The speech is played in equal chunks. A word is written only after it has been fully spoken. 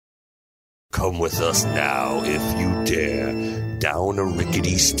Come with us now, if you dare, down a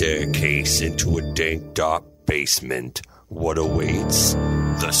rickety staircase into a dank, dark basement. What awaits?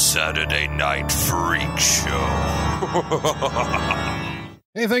 The Saturday Night Freak Show.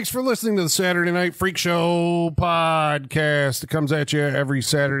 Hey, thanks for listening to the Saturday Night Freak Show podcast. It comes at you every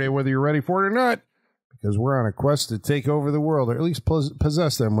Saturday, whether you're ready for it or not, because we're on a quest to take over the world, or at least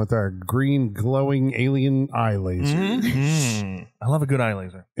possess them with our green, glowing alien eye laser. Mm-hmm. I love a good eye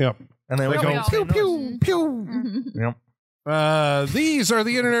laser. Yep. And they go pew, pew, pew. Yep. These are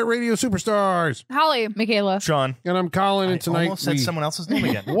the Internet Radio Superstars. Holly. Michaela. Sean. And I'm Colin, and tonight I almost said someone else's name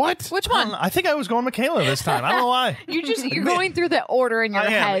again. What? Which one? I think I was going Michaela this time. I don't know why. You're going through the order in your I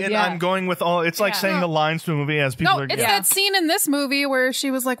am, head. and Yeah. I'm going with all. It's like saying the lines to a movie as people No, are. it's that scene in this movie where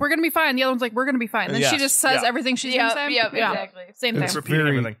she was like, "We're gonna be fine." The other one's like, "We're gonna be fine." And then she just says everything she's gonna say. Yep, exactly. Same thing. It's repeating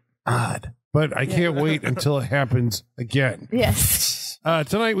everything. Odd. But I can't wait until it happens again. Yes.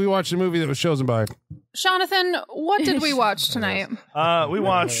 Tonight we watched a movie that was chosen by Jonathan, what did we watch tonight? We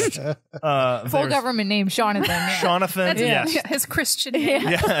watched Full government name, Jonathan. Yeah. Jonathan. Yes. His Christian name.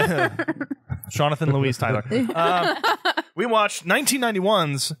 Yeah. Jonathan Louise Tyler. We watched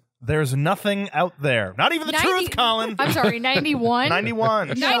 1991's There's Nothing Out There. Not even the truth, Colin. I'm sorry, 91? 91.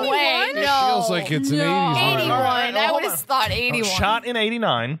 No 91? way. No. It feels like it's an 80s movie. 81. I would have thought 81. Shot in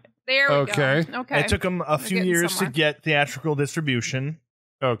 89. There we Okay. go. Okay. It took them a few getting years somewhere. to get theatrical distribution.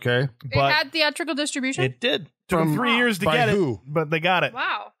 Okay. It But had theatrical distribution? it did. Took them 3 years to by get who? it, but they got it.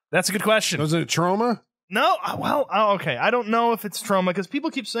 Wow. That's a good question. Wasn't it Trauma? No, okay. I don't know if it's Trauma because people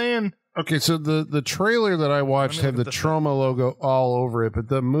keep saying Okay, so the trailer that I watched Let me had look the at the Trauma logo all over it, but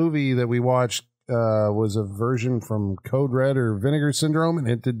the movie that we watched was a version from Code Red or Vinegar Syndrome, and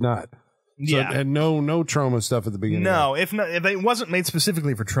it did not. So yeah. it had no Trauma stuff at the beginning. No, if it wasn't made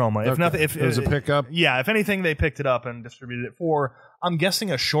specifically for Trauma. If Okay. nothing, if It was a pickup? Yeah, if anything, they picked it up and distributed it for. I'm guessing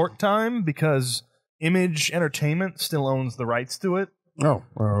a short time because Image Entertainment still owns the rights to it. Oh,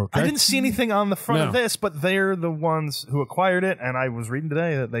 okay. I didn't see anything on the front of No. this, but they're the ones who acquired it, and I was reading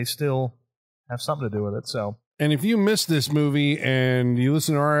today that they still have something to do with it. So. And if you missed this movie and you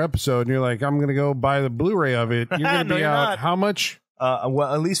listen to our episode and you're like, I'm going to go buy the Blu-ray of it, you're going to No, be you're out not. how much?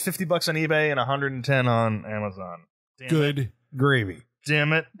 Well, at least $50 on eBay and $110 on Amazon. Damn Good gravy.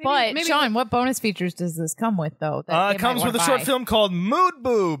 Damn it. But, Sean, what bonus features does this come with, though? It comes with a short film called Mood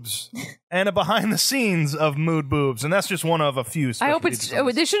Boobs and a behind the scenes of Mood Boobs. And that's just one of a few. I hope it's.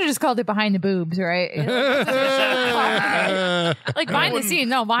 They should have just called it Behind the Boobs, right? Like behind the scenes.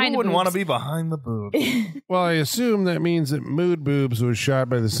 No, behind Who the wouldn't boobs. want to be behind the boobs? Well, I assume that means that Mood Boobs was shot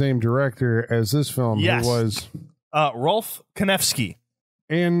by the same director as this film. Yes. Who was Rolf Konevsky.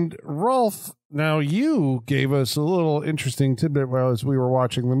 And Rolf, now you gave us a little interesting tidbit as we were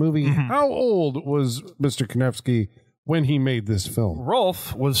watching the movie. Mm-hmm. How old was Mr. Konevsky when he made this film?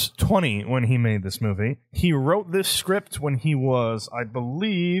 Rolf was 20 when he made this movie. He wrote this script when he was, I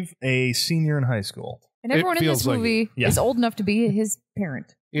believe, a senior in high school. And everyone in this feels like movie Yeah. is old enough to be his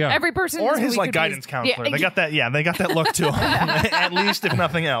parent. Yeah. Every person in Or this his movie like could be guidance counselor. Yeah. They got that. Yeah, they got that look to him. At least, if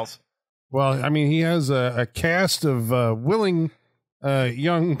nothing else. Well, I mean, he has a cast of willing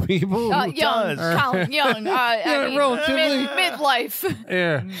young people. Young, does? Colin, young. I mean, relatively. midlife.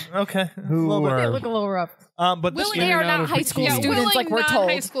 Yeah. Okay. Who They are look a little rough. But this They are not high school students like we're told.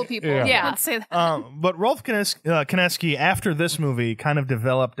 High school people. Yeah. Yeah. Let's say that. But Rolf Konevsky, after this movie, kind of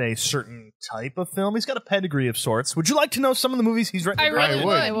developed a certain type of film. He's got a pedigree of sorts. Would you like to know some of the movies he's written? I really would.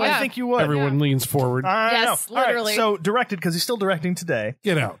 would. I Yeah. think you would. Everyone leans forward. I Yes, know. All right, literally. so directed, because he's still directing today.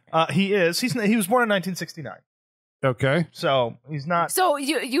 Get out. He was born in 1969. Okay. So he's not. So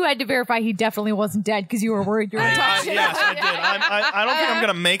you had to verify he definitely wasn't dead because you were worried you were talking. Yes, I did. I don't think I'm going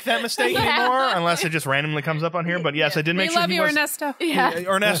to make that mistake anymore unless it just randomly comes up on here. But yes, I did make We sure love he you, was. Ernesto. Yeah.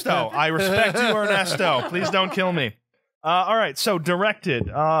 Ernesto. I respect you, Ernesto. Please don't kill me. All right, so directed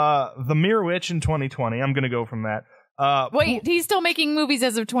The Mirror Witch in 2020. I'm going to go from that. Wait, he's still making movies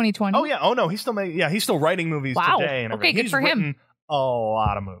as of 2020? Oh, yeah. Oh, no. He's still writing movies Wow. today. And Okay, everything. good He's for him. written a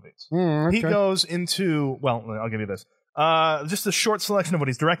lot of movies. Okay. He goes into, well, I'll give you this. Just a short selection of what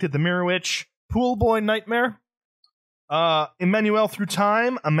he's directed. The Mirror Witch, Pool Boy Nightmare, Emmanuel Through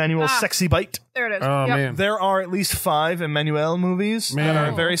Time, Emmanuel's Sexy Bite. There it is. Oh, Yep. man. There are at least 5 Emmanuel movies that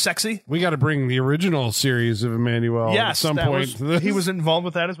are very sexy. We got to bring the original series of Emmanuel Yes, at some that point. he was involved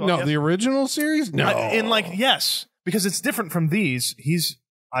with that as well. No, yes. the original series? No. Yes, because it's different from these. His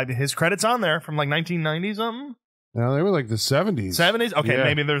credits on there from like 1990 something. No, they were like the 70s. 70s? Okay, Yeah.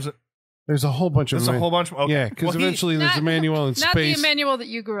 maybe there's There's a whole bunch of There's a whole bunch. Okay. Yeah, because Well, eventually there's Emmanuel in Not the space. Emmanuel that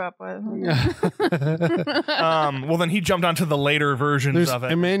you grew up with. Well, then he jumped onto the later versions There's of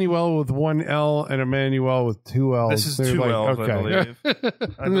it. Emmanuel with one L and Emmanuel with two L's. This is They're two like, L's, I okay.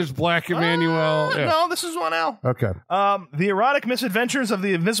 believe. And there's Black Emmanuel. Yeah. No, this is one L. Okay. The Erotic Misadventures of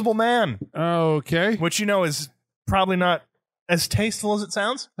the Invisible Man, Okay. which you know is probably not as tasteful as it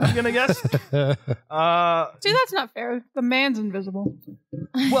sounds. I'm gonna guess. See, that's not fair. The man's invisible.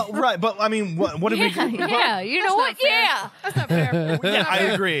 Well, right, but I mean, what did we? Yeah, you know That's what? not fair. Yeah. That's not fair. Yeah, I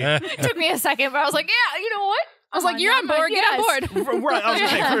agree. It took me a second, but I was like, yeah, you know what? I was like, you're on board. Get on board. Right, I was gonna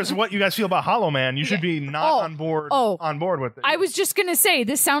say first, what you guys feel about Hollow Man? You should be not on board with it. I was just gonna say,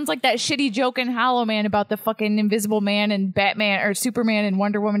 this sounds like that shitty joke in Hollow Man about the fucking Invisible Man and Batman or Superman and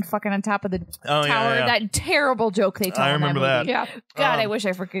Wonder Woman fucking on top of the tower. yeah. That terrible joke they tell. I remember that. Yeah. God, I wish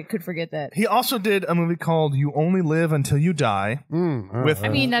I could forget that. He also did a movie called You Only Live Until You Die with I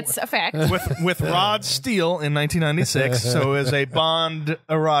mean, that's a fact. with Rod Steele in 1996. So it was a Bond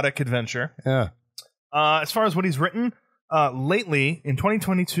erotic adventure. Yeah. As far as what he's written, lately in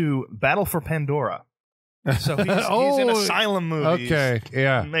 2022, Battle for Pandora. So he's in Asylum movies. Okay.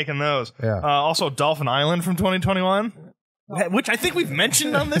 Yeah. Making those. Yeah. Also, Dolphin Island from 2021. Which I think we've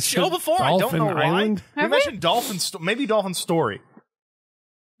mentioned on this show before. I don't know Dolphin why. Island? We mentioned maybe Dolphin Story.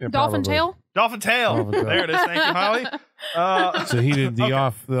 Yeah, Dolphin probably. tail? Dolphin Tail. Dolphin Tail. There it is. Thank you, Holly. So he did the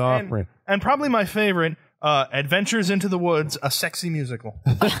off brand. And probably my favorite, Adventures into the Woods, a sexy musical.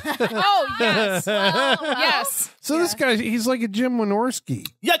 Oh, yes. Yes. So this guy, he's like a Jim Wynorski.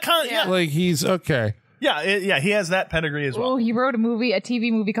 Yeah, kind of. Yeah, Like he's okay. yeah. He has that pedigree as well. Oh, he wrote a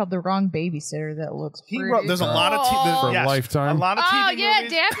TV movie called The Wrong Babysitter that looks He pretty wrote. There's a lot of For Lifetime? A lot of TV Oh, yeah,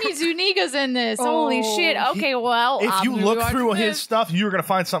 movies. Daphne Zuniga's in this. Holy Oh, shit. Okay, well, If I'm you gonna be look watching through his this. stuff, you're gonna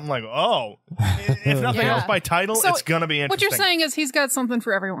find something like, oh, if nothing Yeah. else by title, So it's gonna be interesting. What you're saying is he's got something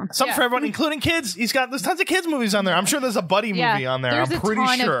for everyone. Something for everyone, including kids. There's tons of kids movies on there. I'm sure there's a buddy movie on there. There's I'm a pretty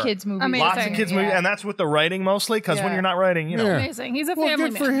ton sure. of kids movies. Amazing. Lots of kids Yeah. movies, and that's with the writing mostly. Because when Yeah. you're not writing, you know. Yeah. Amazing. He's a Well,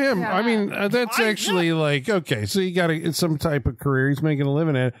 family good man. for him. Yeah. I mean, that's actually like, okay, so you got some type of career. He's making a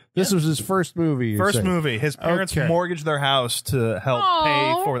living at it. This was his first movie. you're First saying. movie. His parents Okay. mortgaged their house to help Aw.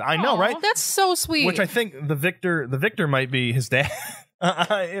 pay for it. I know, right? That's so sweet. Which I think the Victor might be his dad,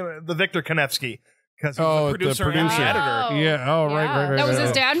 the Victor Konevsky, because he's the producer and the editor. Oh. Yeah. Oh, right, Yeah. right, right. that was right,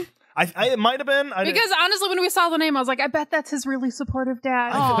 his right. dad? It might have been Because honestly, when we saw the name, I was like, I bet that's his really supportive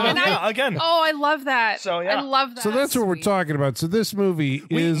dad. Aw. And again. I love that. So, yeah. I love that. So that's what we're talking about. So this movie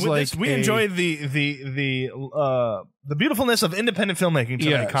is we enjoy the beautifulness of independent filmmaking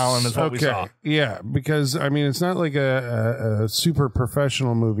tonight. Colin, is what we saw. Yeah, because I mean, it's not like a super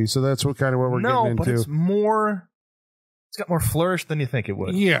professional movie. So that's what kind of what we're getting but into. it's more. It's got more flourish than you think it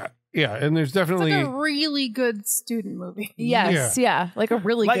would. Yeah, and there's It's definitely like a really good student movie. Yes, yeah. Like a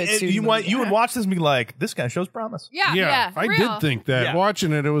really Like good it- student you movie. would watch this and be like, this guy shows promise. Yeah. Yeah, I real. did think that. Yeah.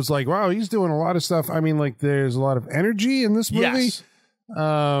 Watching it, it was like, wow, he's doing a lot of stuff. I mean, like, there's a lot of energy in this movie. Yes.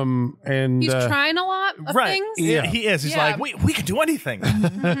 And He's trying a lot of Right. things. Yeah. He is. He's Yeah. like, we can do anything.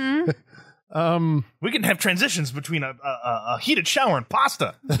 Mm-hmm. We can have transitions between a heated shower and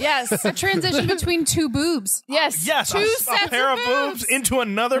pasta. Yes. A transition between two boobs. Yes. Yes, Two a sets pair of of boobs into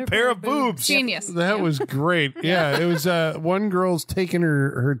another pair of boobs. Genius. that was great. Yeah, it was one girl's taking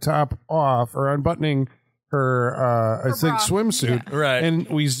her top off or unbuttoning her I think bra. swimsuit. Yeah. Right. And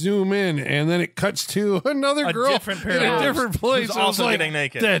we zoom in and then it cuts to another A girl different pair in of a boobs different place. who's I was also like, getting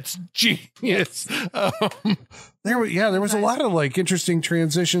naked. That's genius. There was a lot of like interesting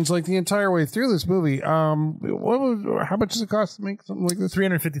transitions like the entire way through this movie. How much does it cost to make something like this?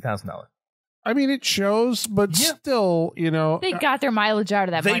 $350,000. I mean, it shows, but still, They got their mileage out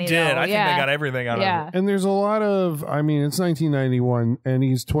of that They money, did. though. I think they got everything out of Yeah. it. and there's a lot of, I mean, it's 1991 and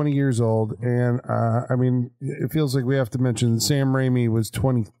he's 20 years old. And, I mean, it feels like we have to mention Sam Raimi was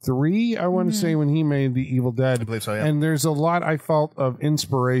 23, I want to say, when he made The Evil Dead. I believe so, yeah. And there's a lot, I felt, of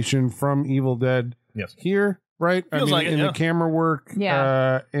inspiration from Evil Dead Yes. here, right? I Feels mean, like it, in yeah. the camera work,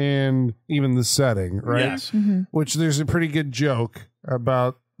 Yeah. and even the setting, right? Yes. Which there's a pretty good joke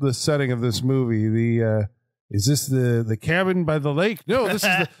about the setting of this movie. Is this the cabin by the lake? No, this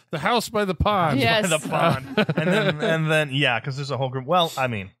is the house by the pond. Yes. By the pond. and then yeah, because there's a whole group. Well, I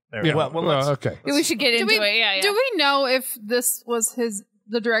mean, there, Yeah. well, let's, Okay. We should get into it. Yeah, yeah. Do we know if this was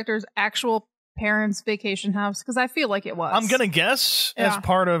the director's actual parents' vacation house? Because I feel like it was. I'm gonna guess as Yeah.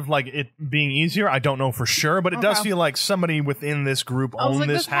 part of like it being easier. I don't know for sure, but it does Okay. feel like somebody within this group I was owned like,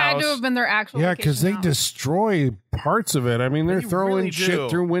 this had house. to have been their actual. Yeah, because they vacation house. destroy parts of it. I mean, they're They throwing really shit do.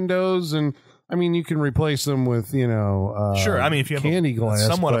 through windows, and I mean, you can replace them with Sure, I mean if you have candy glass,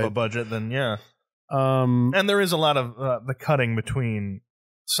 somewhat of but, a budget, then yeah. Um, And there is a lot of the cutting between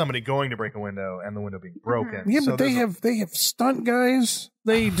somebody going to break a window and the window being broken. Yeah, So but they have stunt guys.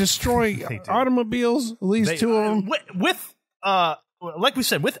 They destroy They do. automobiles. At least two of them. With like we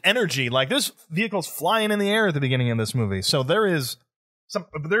said, with energy. Like there's vehicles flying in the air at the beginning of this movie. So there is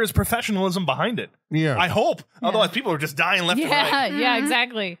professionalism behind it. Yeah, I hope. Otherwise, people are just dying left and right. Yeah,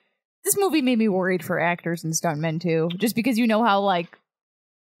 exactly. This movie made me worried for actors and stuntmen too, just because you know how like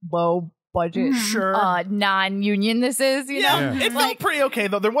low budget, Sure. non-union this is. You know, It felt pretty okay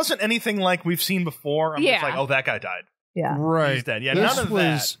though. There wasn't anything like we've seen before. I'm just like, oh, that guy died. Yeah, right. He's dead. Yeah, this none of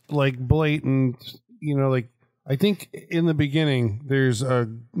was that. like blatant. You know, like I think in the beginning, there's a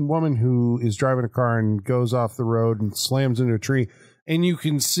woman who is driving a car and goes off the road and slams into a tree, and you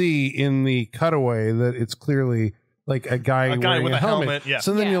can see in the cutaway that it's clearly like a guy wearing with a a helmet. yeah.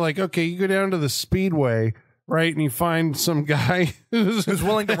 So then you're like, okay, you go down to the speedway, right, and you find some guy who's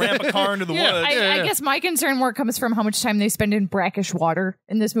willing to ramp a car into the woods. I guess my concern more comes from how much time they spend in brackish water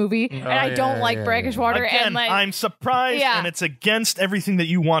in this movie, and I don't like brackish water. Again, and like, I'm surprised, and it's against everything that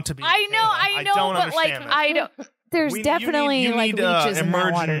you want to be. I know, don't but like understand I don't. There's definitely you like need, leeches in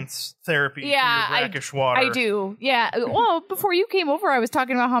that water. emergence therapy. Yeah, for your brackish water. I do. Yeah. Well, before you came over, I was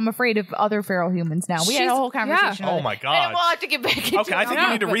talking about how I'm afraid of other feral humans. Now we had a whole conversation. Oh about my it. god. And we'll have to get back into Okay, I think you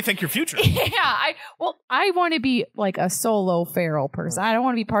need to rethink your future. Yeah. I want to be like a solo feral person. I don't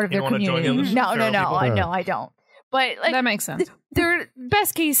want to be part of You their don't wanna join community. the other No, feral people? I don't. But like That makes sense. their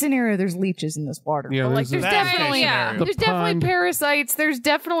best case scenario, there's leeches in this water. Yeah, but like there's there's a- Best case definitely scenario. there's The definitely pond. parasites. There's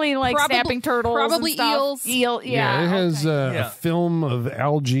definitely like snapping turtles, probably and stuff. eels. Yeah, it has okay. a film of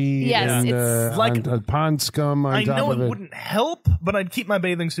algae Yes, and it's like- pond scum on I top know of it it. wouldn't help, but I'd keep my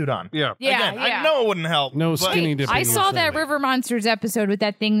bathing suit on. Yeah. Yeah, Again, yeah. I know it wouldn't help. No but skinny dipping. I saw was that safe. River Monsters episode with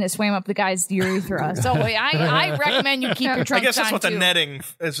that thing that swam up the guy's urethra. So I recommend you keep your I trunks guess that's on what the too. netting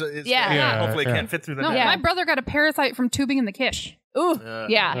is. Yeah. Yeah, Hopefully, it yeah. can't fit through the No, net. my brother got a parasite from tubing in the kish. Ooh, yeah.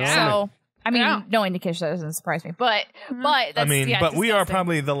 Yeah. So I mean, Yeah. knowing the kish, that doesn't surprise me. But that's, I mean, yeah, but we are disgusting.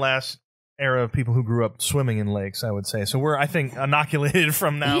 probably the last era of people who grew up swimming in lakes, I would say. So we're, I think, inoculated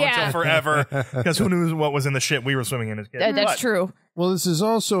from now Yeah. until forever. Because who knew what was in the shit we were swimming in as kids. That's But true. Well, this is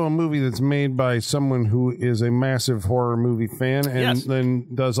also a movie that's made by someone who is a massive horror movie fan and Yes. then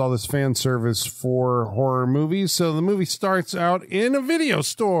does all this fan service for horror movies. So the movie starts out in a video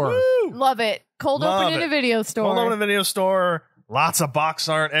store. Love it. Cold Love open in it. a video store. Hold on a video store. Lots of box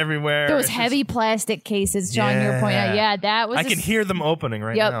art everywhere. Those It's just- heavy plastic cases, John, you're pointing out. Yeah, that was. I can hear them opening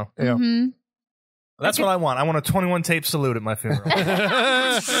right Yep. now. Yeah. hmm That's what I want. I want a 21 tape salute at my funeral.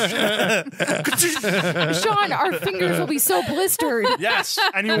 Sean, our fingers will be so blistered. Yes,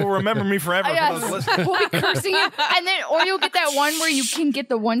 and you will remember me forever. For those listening. We'll be cursing you. And then, or you'll get that one where you can get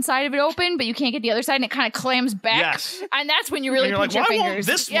the one side of it open, but you can't get the other side, and it kind of clams back. Yes. And that's when you really And you're pinch like, your why won't fingers.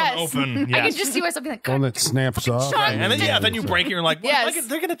 this yes. one open? I can Yes. just see myself being like, One that snaps off. Sean. And then you break it. You're like, Yes.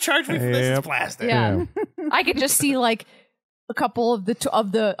 they're going to charge me for this. Yep. It's plastic. yeah. I could just see like a couple of the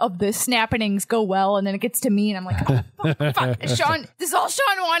snappings go well, and then it gets to me, and I'm like, oh, fuck. Sean, this is all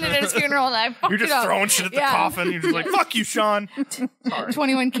Sean wanted at his funeral, and I fucked You're just it up. throwing shit at the Yeah. coffin. You're just like, fuck you, Sean.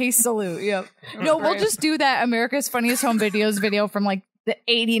 21 case salute. Yep. No, we'll just do that America's Funniest Home Videos video from like the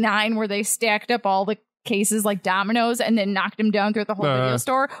 89 where they stacked up all the cases like dominoes and then knocked them down through the whole video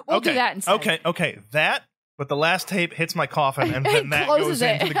store. We'll do that instead. Okay. That, but the last tape hits my coffin, and then that closes goes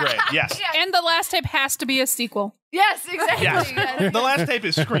it. into the grave. Yes. Yeah. And the last tape has to be a sequel. Yes, exactly. Yes. Yes. The last tape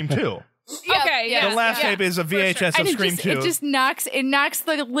is Scream 2. Yep, Okay, yes, The last yeah. tape is a VHS And of Scream 2. it just knocks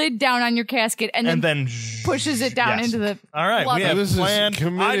the lid down on your casket and then pushes it down Yes. into the. All right, Love we it. have This is planned.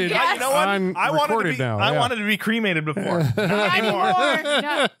 committed you know what? on I wanted to recorded be. now, I yeah. wanted to be cremated before. Not Not anymore. anymore.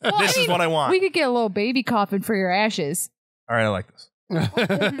 No. Well, This is what I want. We could get a little baby coffin for your ashes. All right, I like this.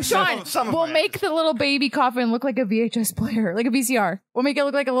 Sean, some of we'll my make the little baby coffin look like a VHS player, like a VCR. We'll make it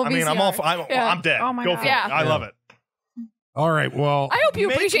look like a little I mean, VCR. I'm all. I'm dead. Oh my Go God. for Yeah. it. I love it. All right. Well, I hope you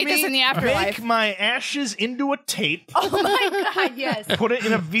Make appreciate this me- in the afterlife. Make my ashes into a tape. Oh my god, yes. Put it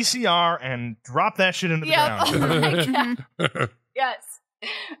in a VCR and drop that shit into the Yep. Oh ground. my god. Yes.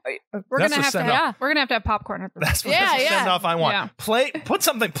 We're That's gonna a have to send-off. have, we're gonna have to have popcorn at the That's what Yeah, that's the yeah. send off I want. Yeah.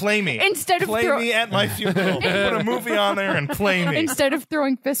 Play me. Instead of play throw- me at my funeral. Put a movie on there and play me. Instead of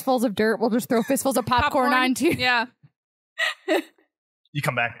throwing fistfuls of dirt, we'll just throw fistfuls of popcorn on too. Yeah. You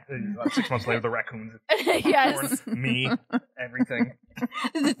come back 6 months later, the raccoons, Yes. me, everything.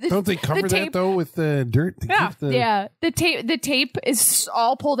 don't they cover that tape- though with the dirt to keep the? Yeah, the tape is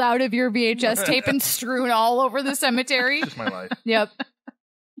all pulled out of your VHS tape and strewn all over the cemetery. Just my life. Yep,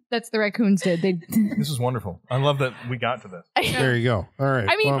 that's the raccoons did. They, This is wonderful. I love that we got to this. There you go. All right.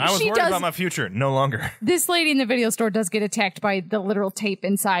 I mean, Well, I was She worried does- about my future. No longer. this lady in the video store does get attacked by the literal tape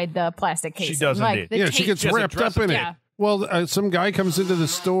inside the plastic case. She does like, indeed. the yeah, tape, she gets She has a wrapped dress up in yeah. it. Well, some guy comes into the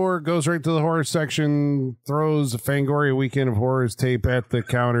store, goes right to the horror section, throws a Fangoria Weekend of Horrors tape at the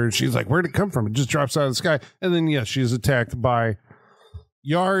counter. And she's like, where'd it come from? It just drops out of the sky. And then, yes, she's attacked by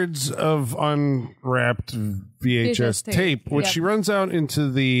yards of unwrapped VHS tape, which she runs out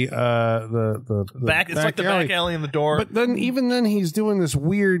into the back. It's like the back alley in the door. But then, even then, he's doing this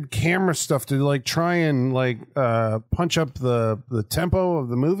weird camera stuff to like try and like punch up the tempo of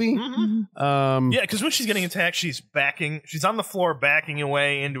the movie. Yeah, because when she's getting attacked, she's on the floor, backing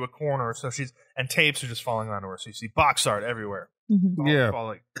away into a corner. So and tapes are just falling onto her. So you see box art everywhere.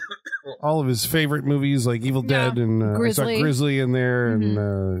 All of his favorite movies like Evil Dead and I saw Grizzly in there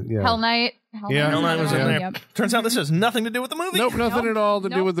and Hell Night. Hell Night was in there. Yep. Turns out this has nothing to do with the movie. Nope, nothing at all to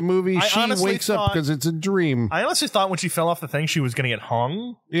do with the movie. She wakes up because it's a dream. I honestly thought when she fell off the thing, she was going to get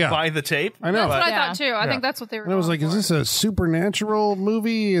hung by the tape. I know. That's what I thought too. I think that's what they were. And I was like, is this a supernatural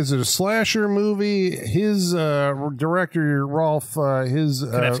movie? Is it a slasher movie? His director, Rolf,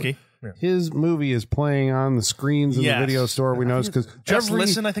 Konevsky. His movie is playing on the screens in the video store. We noticed because Just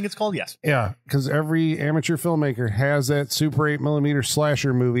Listen, I think it's called. Yes, yeah, because every amateur filmmaker has that Super 8mm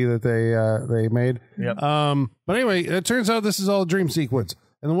slasher movie that they made. Yep. But anyway, it turns out this is all a dream sequence,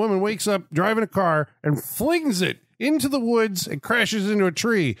 and the woman wakes up driving a car and flings it into the woods and crashes into a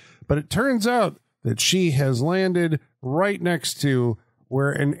tree. But it turns out that she has landed right next to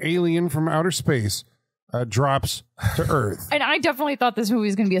where an alien from outer space drops to Earth. And I definitely thought this movie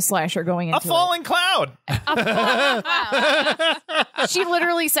was going to be a slasher going into a falling cloud. She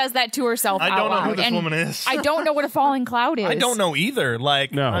literally says that to herself. I don't know who this woman is. I don't know what a falling cloud is. I don't know either.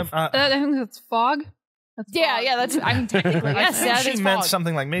 Like, no, I think that's fog. That's. I mean, technically, yes. I think she meant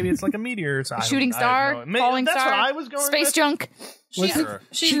something like maybe it's like a meteor or something. Shooting star, falling star. That's what I was going. Space with. Junk.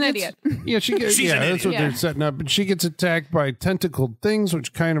 She's an idiot. Yeah, she gets. That's what they're setting up. But she gets attacked by tentacled things,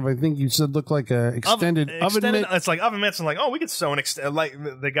 which kind of I think you said look like a extended oven mitt. It's like oven mitts, and like we could sew like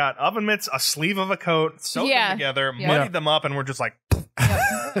they got oven mitts, a sleeve of a coat, sewed them together, muddied them up, and we're just like.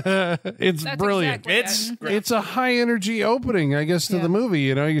 It's brilliant. Exactly it's a high energy opening, I guess, to the movie.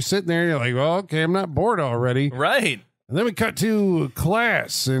 You know, you're sitting there, you're like, well, okay, I'm not bored already. Right. And then we cut to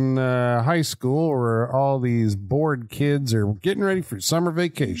class in high school where all these bored kids are getting ready for summer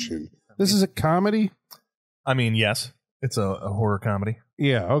vacation. This is a comedy? I mean, yes. It's a horror comedy.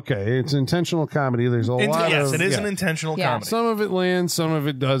 Yeah, okay. It's intentional comedy. There's a lot of... Yes, it is an intentional comedy. Some of it lands, some of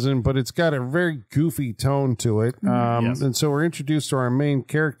it doesn't, but it's got a very goofy tone to it. And so we're introduced to our main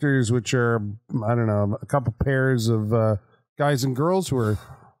characters, which are, I don't know, a couple pairs of guys and girls who are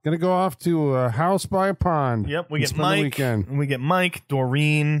going to go off to a house by a pond. Yep, we get Mike. And we get Mike,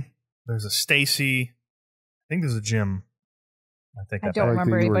 Doreen. There's a Stacy. I think there's a Jim. I don't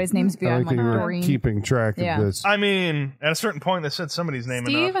remember anybody's names beyond like Doreen. Keeping track of this. I mean, at a certain point, they said somebody's name.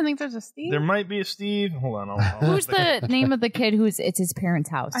 Steve? I think there's a Steve. There might be a Steve. Hold on. Who's the name of the kid it's his parents'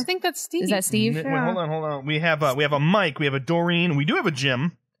 house? I think that's Steve. Is that Steve? Wait, hold on. We have a Mike. We have a Doreen. We do have a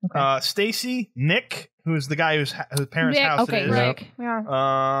Jim. Okay. Stacy, Nick, who's the guy whose parents' house it is. Nick.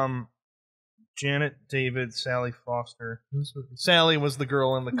 Yeah. Janet, David, Sally Foster. Sally was the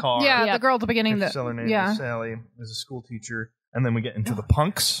girl in the car. Yeah, the girl at the beginning. Her name is Sally. Is a school teacher. And then we get into the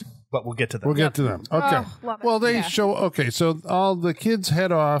punks, but we'll get to them. We'll get to them. Okay. Well, they show. Okay, so all the kids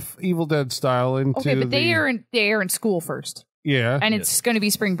head off Evil Dead style into. Okay, but they are in school first. Yeah, and it's going to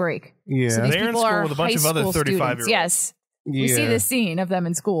be spring break. Yeah, so these they're in school with a bunch of other 35-year-olds. Yes. We see the scene of them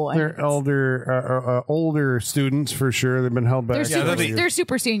in school. They're older students for sure. They've been held back. They're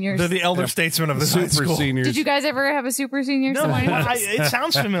super seniors. They're the elder statesmen of the super seniors. Did you guys ever have a super senior? No, it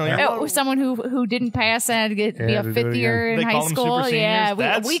sounds familiar. Someone who didn't pass and had to be a fifth year in high school.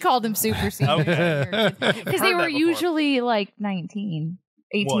 Yeah, we called them super seniors because they were usually like 19.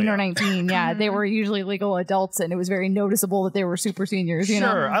 18 or 19, they were usually legal adults, and it was very noticeable that they were super seniors. You know?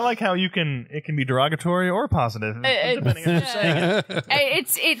 I like how it can be derogatory or positive, depending on who's saying it.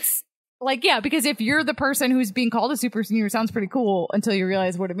 It's like, because if you're the person who's being called a super senior, it sounds pretty cool until you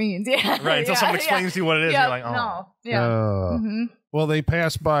realize what it means. Yeah, right. Until someone explains to you what it is, you're like, oh, no, Well, they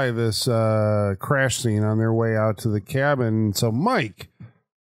pass by this crash scene on their way out to the cabin. So Mike,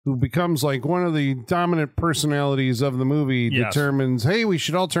 who becomes like one of the dominant personalities of the movie, determines, hey, we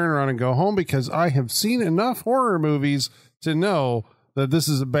should all turn around and go home because I have seen enough horror movies to know that this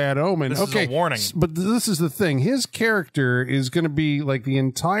is a bad omen. This is a warning. But this is the thing. His character is going to be like the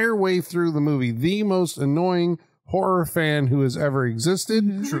entire way through the movie, the most annoying horror fan who has ever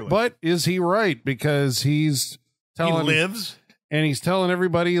existed. Truly. But is he right? Because he's telling... He lives... And he's telling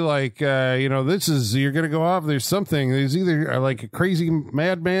everybody, like, this is, you're going to go off. There's something. There's either like a crazy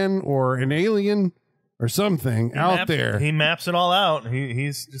madman or an alien or something out there. He maps it all out.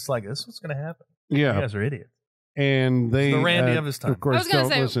 He's just like, this is what's going to happen. Yeah. You guys are idiots. and they the Randy of his time. of course, I was going don't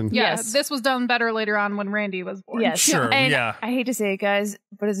to say, listen. yeah, Yes. this was done better later on when Randy was born. Yes. Sure, And yeah. I hate to say it, guys,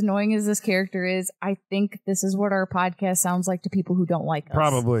 but as annoying as this character is, I think this is what our podcast sounds like to people who don't like us.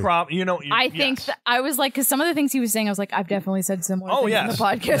 Probably. I think I was like, because some of the things he was saying, I was like, I've definitely said similar things yes. in the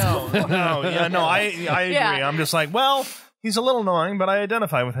podcast. I agree. Yeah. I'm just like, well, he's a little annoying, but I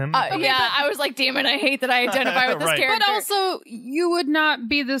identify with him. I was like, damn it, I hate that I identify with this Right. character. But also, you would not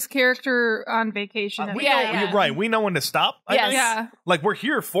be this character on vacation. We know, you're right. We know when to stop. I Yes. think. Yeah. Like, we're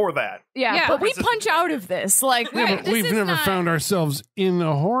here for that. yeah, but we punch out of this. Like, Yeah, but this we've is never not- found ourselves in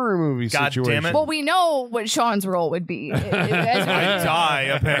a horror movie God damn situation. it. Well, we know what Sean's role would be. I die,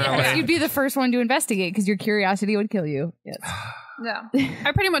 apparently. Yes, you'd be the first one to investigate because your curiosity would kill you. Yes. No.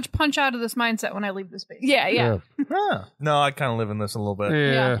 I pretty much punch out of this mindset when I leave the space. Yeah. Huh. No, I kind of live in this a little bit.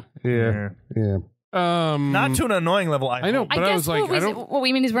 Yeah. Not to an annoying level. I know, hope. but I I guess was like, what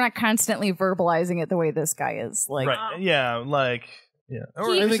we mean is we're not constantly verbalizing it the way this guy is. Like, Right. Yeah, like... Yeah. Or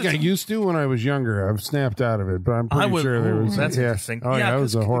I at think least I it's- used to when I was younger. I've snapped out of it, but I'm pretty sure there was. That's interesting. Oh yeah, I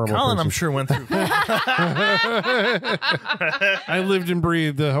was a horrible Colin, person. I'm sure, went through... I lived and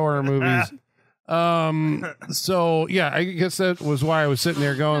breathed the horror movies. So yeah, I guess that was why I was sitting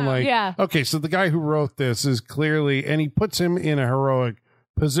there going like, Yeah. okay, so the guy who wrote this is clearly, and he puts him in a heroic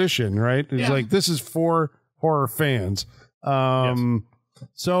position, right? He's like, this is for horror fans.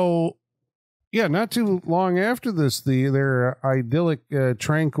 So yeah, not too long after this, their idyllic,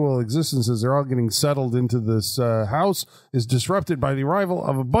 tranquil existences, they're all getting settled into this house, is disrupted by the arrival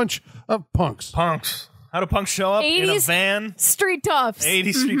of a bunch of punks. Punks. How do punks show up? In a 80s van? street toughs.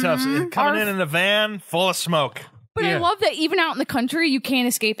 80 street toughs. Coming in a van full of smoke. But I Yeah. love that even out in the country, you can't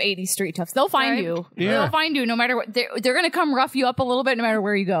escape 80 street toughs. They'll find Right. you. Yeah. They'll find you no matter what. They're going to come rough you up a little bit no matter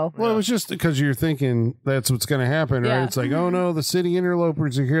where you go. Well, it was just because you're thinking that's what's going to happen, right? Yeah. It's like, oh no, the city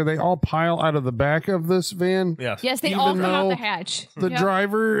interlopers are here. They all pile out of the back of this van. Yes. Yes, they Even all come out though the hatch. The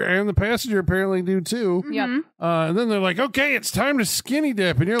driver and the passenger apparently do too. Yep. And then they're like, okay, it's time to skinny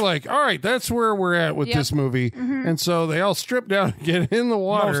dip. And you're like, all right, that's where we're at with this movie. And so they all strip down and get in the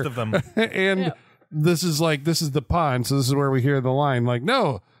water. Most of them. And this is the pond. So this is where we hear the line like,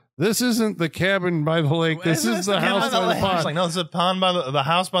 no, this isn't the cabin by the lake. This is the house by the It's pond. like, no, this is a pond by the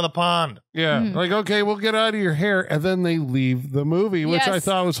house by the pond. Yeah. Like, okay, we'll get out of your hair. And then they leave the movie, which I Yes.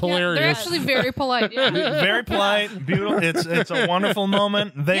 thought was Yeah, hilarious. they're actually very polite. Yeah. Very polite, beautiful. It's a wonderful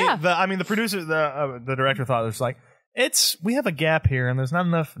moment. Yeah. The producer, the director thought it was like, we have a gap here and there's not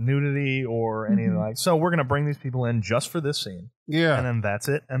enough nudity or anything like, so we're gonna bring these people in just for this scene. Yeah. And then that's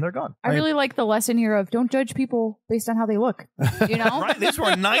it, and they're gone. I really like the lesson here of don't judge people based on how they look. You know? Right? These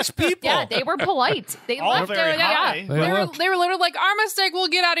were nice people. Yeah, they were polite. They all left very high. They They were left. literally like, our mistake, we'll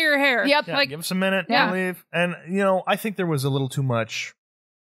get out of your hair. Yep. Yeah, Like, give us a minute, Yeah. we'll leave. And I think there was a little too much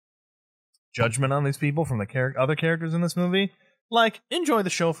judgment on these people from the other characters in this movie. Like, enjoy the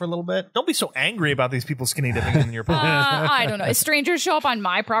show for a little bit. Don't be so angry about these people skinny dipping in your pool. I don't know. If strangers show up on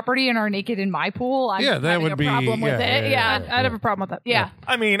my property and are naked in my pool, I'm Yeah, that having would a be- problem with yeah, it. yeah, Yeah. I'd have a problem with that. Yeah.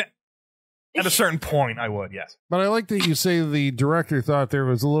 I mean, at a certain point, I would, yes. But I like that you say the director thought there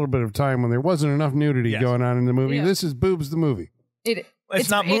was a little bit of time when there wasn't enough nudity Yes. going on in the movie. Yeah. This is Boobs the movie. It's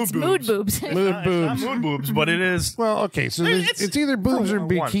not mood it's boobs. mood boobs. Mood It's boobs. not mood boobs, but it is. Well, okay, so It's- it's either boobs or for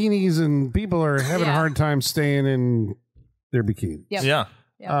one. bikinis, and people are having a Yeah. hard time staying in their bikinis. Yep.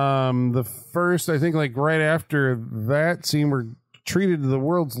 Yeah. The first, I think, like right after that scene, we're treated to the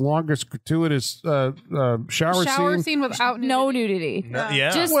world's longest gratuitous shower scene. without nudity. No nudity.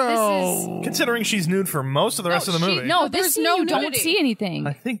 Yeah. Just Well, Considering she's nude for most of the rest of the movie. No, There's this scene no you don't nudity. see anything.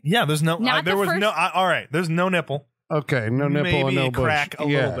 I think, there's no, Not there the was first- no, all right, there's no nipple. okay, no nipple Maybe and no bush. crack a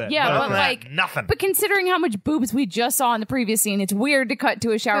little bit. Yeah, Other but than that, like nothing. But considering how much boobs we just saw in the previous scene, it's weird to cut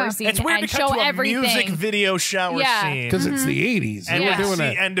to a shower Yeah. scene It's weird and to cut show to a everything. music video shower Yeah. scene. Because it's the 80s. And, They were to doing see,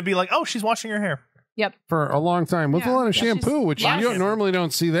 that and to be like, oh, she's washing her hair. Yep. for a long time with a Yeah. lot of Yeah, shampoo, which yeah. you normally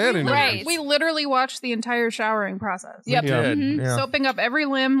don't see that in Right. movies. We literally watched the entire showering process. Yep. Yeah. Did, Mhm. yeah. Soaping up every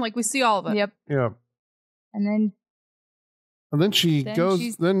limb, like we see all of it. Yep. Yeah. And And then she then goes.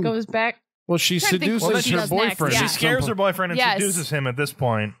 she Then goes back. well, she Trying to think seduces what she her does next, boyfriend. yeah. She at some scares her point. boyfriend and Yes. seduces him at this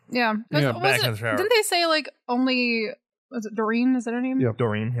point. Yeah. Yeah. Was Back it- in the shower. Didn't they say like only, was it Doreen? Is that her name? Yep.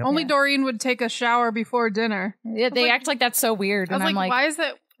 Doreen. Yep. Only Doreen would take a shower before dinner. Yeah, they like- act like that's so weird. I was And I'm like, like, why is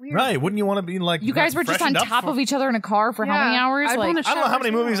that weird? Right. Wouldn't you want to be like, you guys were just on freshened up top for- of each other in a car for how many Yeah. hours? I'd Like, wanna I don't know how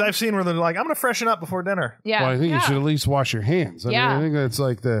many shower movies too. I've seen where they're like, I'm going to freshen up before dinner. yeah. Well, I think Yeah. you should at least wash your hands. I Yeah. mean, I think that's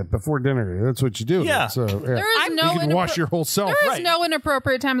like the before dinner. That's what you do. Yeah. So yeah. There is no you can wash your whole self. There is Right. no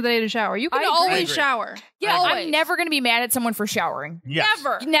inappropriate time of the day to shower. You can I agree. always I agree. shower. Yeah, Always. I'm never going to be mad at someone for showering. Yes.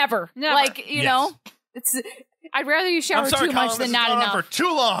 Never. Never. Like, you Yes. know, it's. I'd rather you shower I'm sorry, too Colin, much this than has not gone on enough. for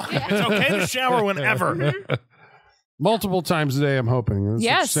too long. It's okay to shower whenever. Multiple times a day, I'm hoping. That's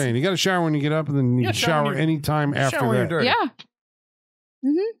what you're saying. You got to shower when you get up, and then you can shower anytime after that. Yeah.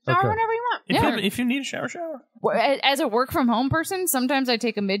 Shower whenever you want. If you need a shower. As a work from home person, sometimes I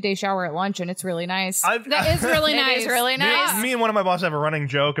take a midday shower at lunch, and it's really nice. That is really nice. It is really nice. Me and one of my bosses have a running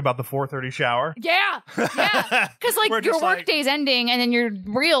joke about the 4:30 shower. Yeah. Because your work day's ending, and then your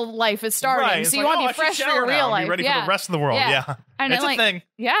real life is starting. Right. So you want to be fresh for your real life. Be ready for the rest of the world. Yeah. And it's a thing.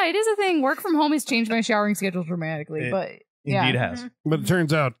 Yeah, it is a thing. Work from home has changed my showering schedule dramatically. Indeed has. But it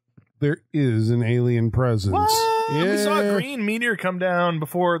turns out there is an alien presence. What? Yeah. We saw a green meteor come down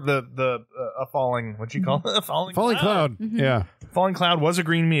before a falling, what you call it? A falling cloud. Yeah. Falling cloud was a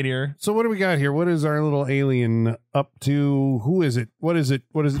green meteor. So what do we got here? What is our little alien up to? Who is it? What is it?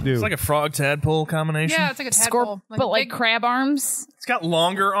 What does it do? It's like a frog tadpole combination. Yeah, it's like a tadpole. But crab arms. It's got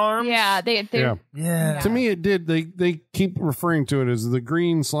longer arms. Yeah, yeah. To me, it did. They keep referring to it as the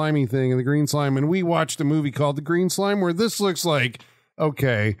green slimy thing and the green slime. And we watched a movie called The Green Slime where this looks like,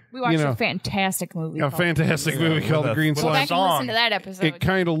 okay. We watched a fantastic movie. A fantastic movie called The Green Slime. Go back and listen to that episode. It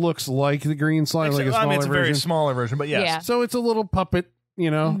kind of looks like the Green Slime, like a smaller version. It's a very smaller version, but yes. Yeah. So it's a little puppet,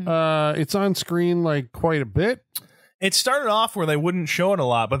 It's on screen like quite a bit. It started off where they wouldn't show it a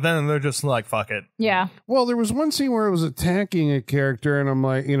lot, but then they're just like, fuck it. Yeah. Well, there was one scene where it was attacking a character, and I'm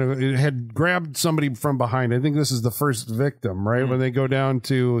like, it had grabbed somebody from behind. I think this is the first victim, right? When they go down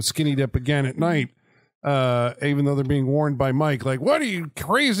to Skinny Dip again at night. Even though they're being warned by Mike, like, what are you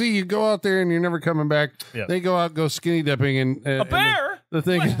crazy? You go out there and you're never coming back. Yes. They go out, go skinny dipping, and a bear. And the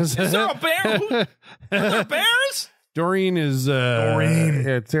thing is there a bear? Are there bears? Doreen is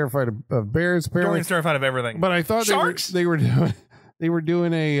terrified of bears. Apparently. Doreen's terrified of everything. But I thought they were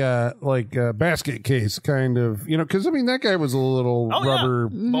doing a basket case kind of, because that guy was a little rubber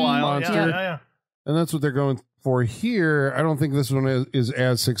monster, yeah. And that's what they're going for here. I don't think this one is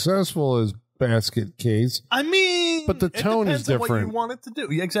as successsul as basket case. I mean, but the tone is different. On what you want it to do.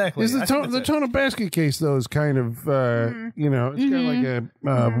 Yeah, exactly. Is the tone of basket case though is kind of it's kind of like a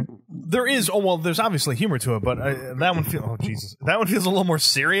there's obviously humor to it, but that one feels a little more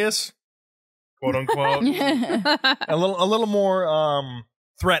serious, quote unquote. a little more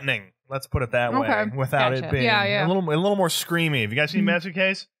threatening. Let's put it that way, without it being a little more screamy. Have you guys seen basket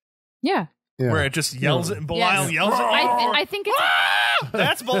case? Yeah. Where it just yells at Belial yells at I think it's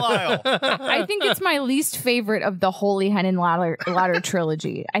that's Belial. I think it's my least favorite of the Holy Hen and Ladder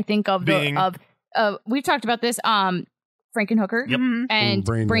trilogy. I think of we've talked about this Frankenhooker and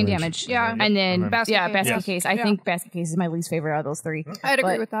Brain Damage. Yeah. And then Basket Case. I Yeah. think Basket Case is my least favorite out of those three. I'd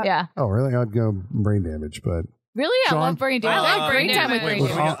agree with that. Yeah. Oh, really? I'd go Brain Damage, but really? Sean? I love Brain Damage. I like Brain Great time with Damage. Brain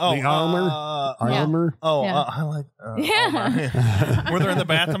Damage. the Armor? I like where they're in the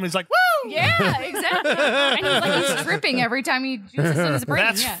bathroom and he's like, woo! Yeah, exactly. And he's tripping every time he juices on his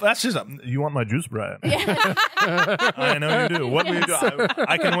brain. That's just you want my juice, Brian? Yeah. I know you do. What will you do?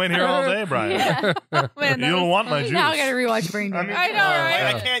 I can wait here all day, Brian. Yeah. Man, you don't want my juice. Now I got to rewatch Brain Damage. I know,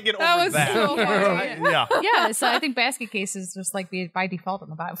 right? I can't get That over was that. so funny. Yeah, so I think Basket Case is just like by default on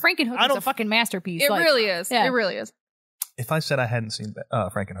the bottom. Frankenhooker is a fucking masterpiece. It really is. Yeah. It really is. If I said I hadn't seen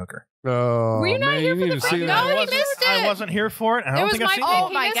Frankenhooker, were you not here for the Frankenhooker? No, he missed it. I wasn't here for it. I don't think I've seen Oh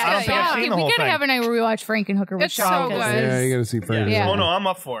it. my I don't god! think I've seen the whole we gotta thing. have a night where we watch Frankenhooker with It's Sean. so good. Yeah, you gotta see Frankenhooker. Yeah. Oh no, I'm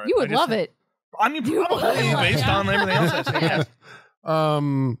up for it. You would love it. I mean, probably based on everything else I've seen. Yes.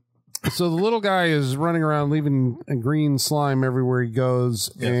 So the little guy is running around leaving a green slime everywhere he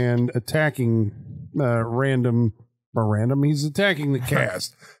goes and attacking random. He's attacking the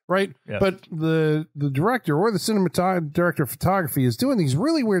cast, right? Yes. But the director or the director of photography is doing these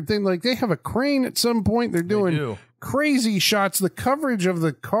really weird things. Like they have a crane at some point. They're doing crazy shots. The coverage of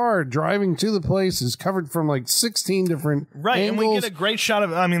the car driving to the place is covered from like 16 different angles. And we get a great shot of,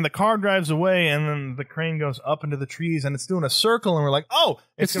 the car drives away and then the crane goes up into the trees and it's doing a circle and we're like, oh,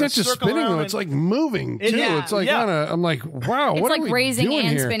 it's not just spinning though. It's like moving too. It's like I'm like, wow, it's what like are we raising doing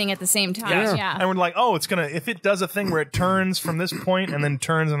and here? spinning at the same time. Yeah. And we're like, oh, it's going to, if it does a thing where it turns from this point and then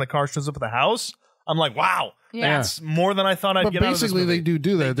turns and the car shows up at the house, I'm like, wow. Yeah. That's more than I thought I'd But get out of this basically, movie. they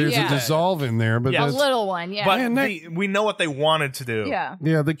do that. There's a dissolve in there, but Yeah. A that's, little one, yeah. But we know what they wanted to do. Yeah.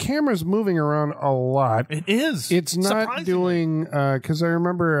 yeah, the camera's moving around a lot. It is. It's not doing because I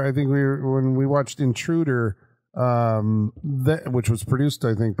remember I think when we watched Intruder, which was produced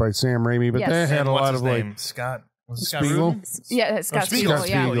I think by Sam Raimi, but that had a lot of like Scott. Was it Spiegel. Yeah, Scott Spiegel. Spiegel.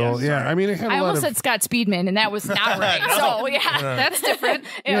 Scott Spiegel. Yeah, I mean it had a I lot almost of. said Scott Speedman, and that was not right. So That's different.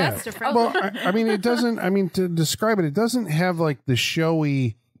 Yeah, that's different. Well, I mean, it doesn't. I mean, to describe it, it doesn't have like the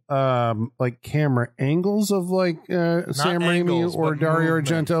showy, like camera angles of like Sam Raimi or Dario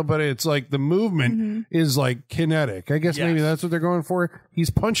Argento, but it's like the movement is like kinetic. I guess maybe that's what they're going for. He's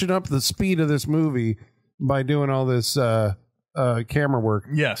punching up the speed of this movie by doing all this camera work.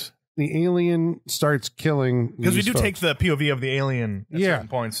 Yes. The alien starts killing because we do folks. take the POV of the alien at certain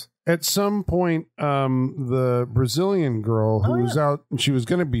points. At some point, the Brazilian girl who was out, she was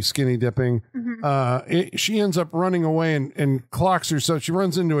going to be skinny dipping. She ends up running away and clocks herself. She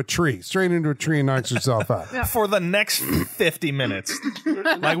runs into a tree, straight into a tree, and knocks herself out. For the next 50 minutes.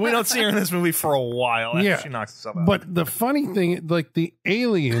 Like, we don't see her in this movie for a while after she knocks herself out. But the funny thing, like, the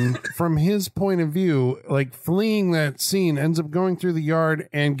alien, from his point of view, like, fleeing that scene, ends up going through the yard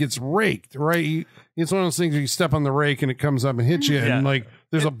and gets raked, right? It's one of those things where you step on the rake and it comes up and hits you, and, like,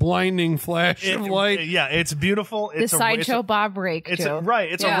 there's a blinding flash of light. Yeah, it's beautiful. It's the sideshow Bob rake joke.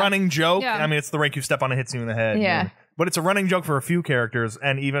 It's a running joke. I mean, it's the rake you step on and hits you in the head. Yeah. But it's a running joke for a few characters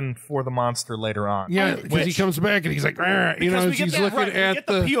and even for the monster later on. Yeah, because he comes back and he's like, he's looking at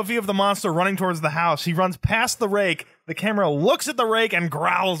the POV of the monster running towards the house. He runs past the rake. The camera looks at the rake and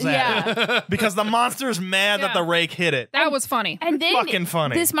growls at it because the monster's mad that the rake hit it. That was funny. And then fucking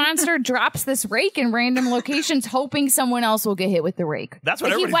funny. This monster drops this rake in random locations, hoping someone else will get hit with the rake. That's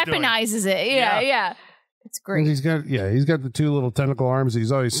what he everybody's weaponizes it. Yeah. It's great. And he's got the two little tentacle arms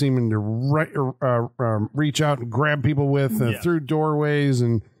he's always seeming to reach out and grab people with through doorways,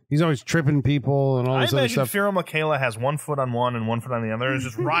 and he's always tripping people and all this other stuff. Firo Michaela has 1 foot on one and 1 foot on the other and is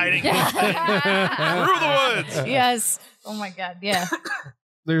just riding through the woods. Yes. Oh my God. Yeah.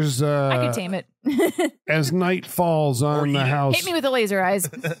 There's I could tame it. as night falls on the house. Hit me with the laser eyes.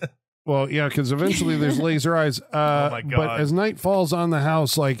 Well, yeah, because eventually there's laser eyes. Oh my God. But as night falls on the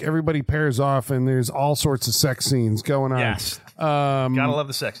house, like, everybody pairs off and there's all sorts of sex scenes going on. Yes. Gotta love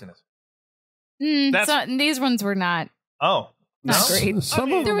the sexiness. These ones were not not great.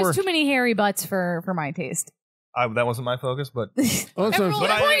 There was too many hairy butts for my taste. That wasn't my focus, but Everyone pointed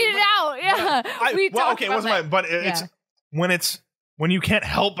it out. Yeah, it's when you can't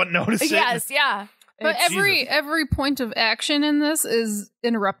help but notice it. Yes, yeah. But every point of action in this is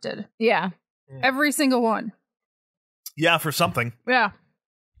interrupted. Yeah. Every single one. Yeah, for something. Yeah.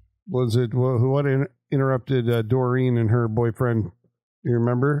 Was it what interrupted Doreen and her boyfriend? You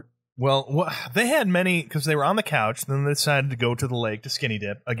remember? Well, they had many because they were on the couch. Then they decided to go to the lake to skinny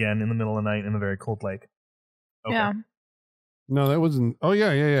dip again in the middle of the night in a very cold lake. Okay. Yeah. No, that wasn't. Oh,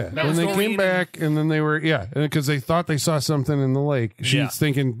 yeah. And they came back, and then they were, because they thought they saw something in the lake. She's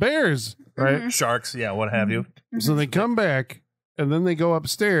thinking bears, right? Sharks, what have you. So they come back, and then they go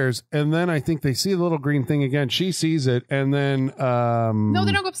upstairs, and then I think they see the little green thing again. She sees it, and then... No,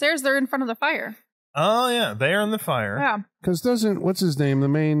 they don't go upstairs. They're in front of the fire. Oh, yeah. They are in the fire. Yeah. Because what's his name? The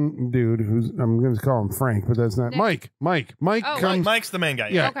main dude, I'm going to call him Frank, but that's not... Mike. Mike comes... Mike's the main guy.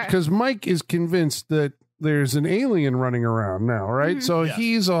 Yeah, because Mike is convinced that there's an alien running around now, right? So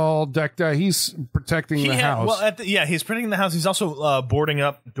he's all decked out. He's protecting the house. Well, he's protecting the house. He's also boarding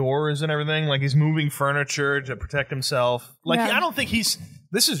up doors and everything. Like, he's moving furniture to protect himself. Like, I don't think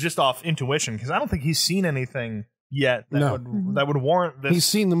this is just off intuition, because I don't think he's seen anything yet that would warrant this. He's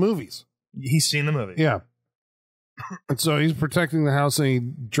seen the movies. He's seen the movie. Yeah. And so he's protecting the house, and he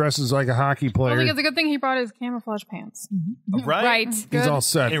dresses like a hockey player. I think it's a good thing he brought his camouflage pants. Right? He's all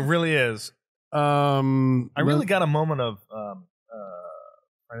set. It really is. I really got a moment of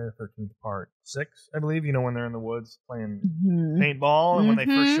Friday the 13th Part 6, I believe. You know, when they're in the woods playing paintball, and when they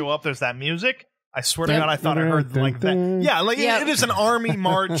first show up, there's that music. I swear to God, I thought I heard like that. Yeah, like it is an army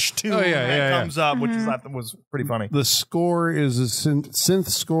march tune that comes up, which was pretty funny. The score is a synth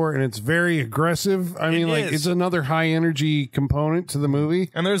score, and it's very aggressive. I mean, it's another high energy component to the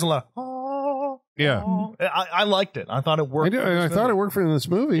movie. And there's a lot. I liked it. I thought it worked. I thought it worked for this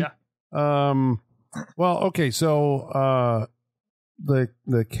movie. Yeah. Well, okay, so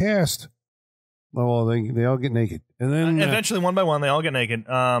the cast, well, they all get naked, and then eventually, one by one, they all get naked.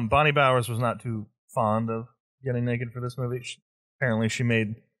 Bonnie Bowers was not too fond of getting naked for this movie. Apparently, she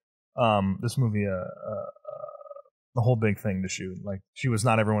made this movie the whole big thing to shoot. Like, she was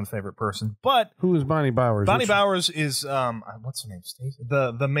not everyone's favorite person. But who is Bonnie Bowers? Bonnie Bowers is what's her name? Stacey?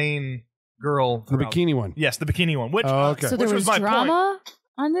 The main girl, the bikini one. Yes, the bikini one. Which okay. So there was my drama point.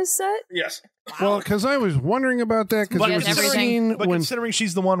 On this set? Yes. Well, because I was wondering about that, because there was a scene but considering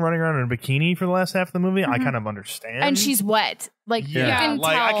she's the one running around in a bikini for the last half of the movie, I kind of understand. And she's wet. Like, you can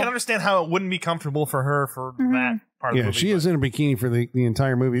like, tell. I can understand how it wouldn't be comfortable for her for that part of the movie. She is in a bikini for the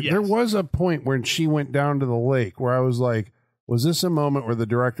entire movie. Yes. There was a point when she went down to the lake where I was like, was this a moment where the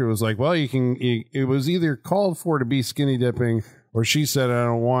director was like, well, it was either called for to be skinny dipping, or she said, I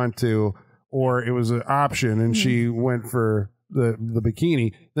don't want to, or it was an option, and she went for the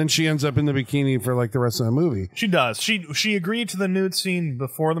bikini. Then she ends up in the bikini for like the rest of the movie. She does. She agreed to the nude scene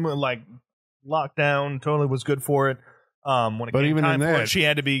before the movie, like lockdown, totally was good for it. When it came time for it, she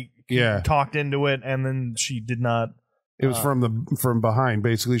had to be talked into it, and then she did not. It was from behind.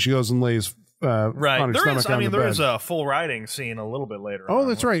 Basically, she goes and lays on her stomach on the bed. There is a full riding scene a little bit later. Oh,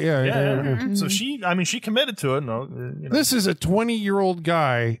 that's right. Yeah. Mm-hmm. So she committed to it. No, This is a 20-year-old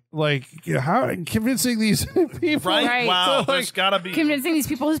guy. Like, how convincing these people? Right? Wow. So, there's gotta be convincing these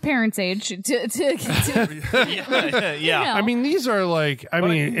people his parents' age to yeah. I mean, these are like. But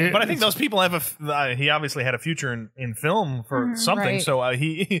I think those people have he obviously had a future in film for something. Right. So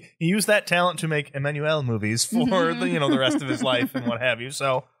he used that talent to make Emmanuel movies for the rest of his life and what have you.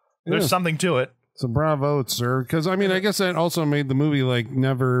 So. There's something to it. So bravo, sir. Because, I mean, I guess that also made the movie, like,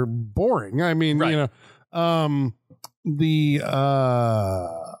 never boring. I mean, the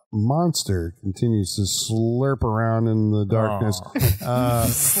monster continues to slurp around in the darkness.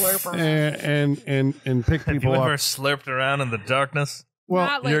 Slurp around. And pick people up. Have you ever slurped around in the darkness?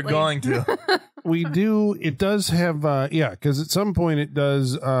 Well, you're going to. We do. It does have, because at some point it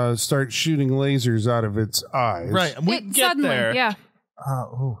does start shooting lasers out of its eyes. Right. We get there. Yeah.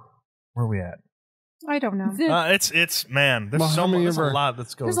 Where are we at? I don't know. It's man. There's a lot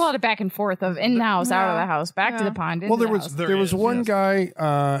that's going. There's a lot of back and forth of in the house, out of the house, back to the pond. Well, there was one guy,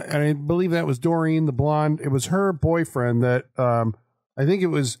 and I believe that was Doreen, the blonde. It was her boyfriend that I think it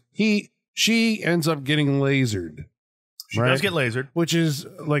was she ends up getting lasered. She does get lasered, which is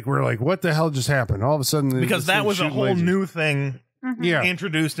like we're like, what the hell just happened? All of a sudden, because that was a whole new thing. Yeah,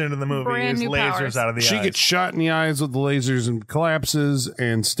 introduced into the movie Brand is new lasers powers. out of the eyes. She gets shot in the eyes with the lasers and collapses,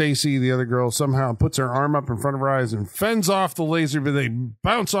 and Stacy, the other girl, somehow puts her arm up in front of her eyes and fends off the laser, but they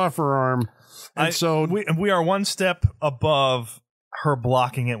bounce off her arm. And so we are one step above her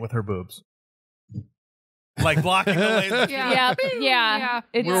blocking it with her boobs. Like blocking the laser. Yeah.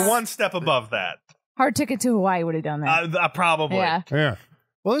 We're one step above that. Hard Ticket to Hawaii would have done that. Probably. Yeah.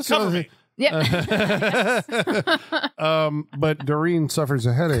 Well, this Cover me. Yeah. But Doreen suffers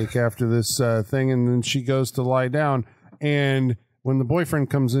a headache after this thing, and then she goes to lie down. And when the boyfriend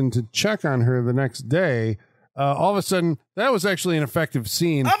comes in to check on her the next day, all of a sudden, that was actually an effective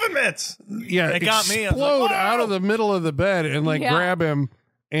scene. Oven mitts! Yeah, it got me. Explode out of the middle of the bed and grab him,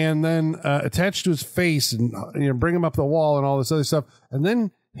 and then attach to his face and bring him up the wall and all this other stuff, and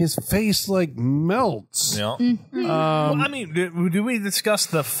then his face like melts. Yeah. Well, I mean, do we discuss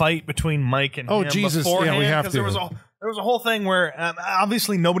the fight between Mike and him Jesus! beforehand? Yeah, we have to. There was a whole thing where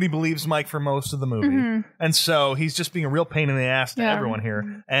obviously nobody believes Mike for most of the movie, and so he's just being a real pain in the ass to everyone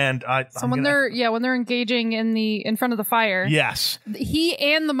here. And when they're engaging in front of the fire, yes, he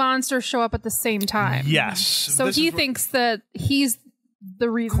and the monster show up at the same time. Yes, so he thinks that he's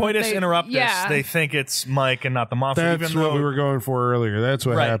the reason. Coitus interruptus. Yeah. They think it's Mike and not the monster. That's what we were going for earlier. That's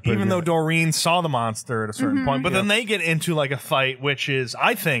what happened. Even though Doreen saw the monster at a certain point, but then they get into like a fight, which is,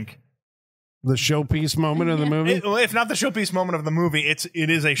 I think, the showpiece moment of the movie. If not the showpiece moment of the movie, it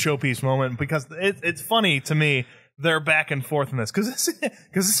is a showpiece moment because it's funny to me. They're back and forth in this because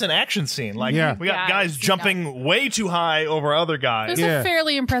it's an action scene. Like we got guys jumping way too high over other guys. There's a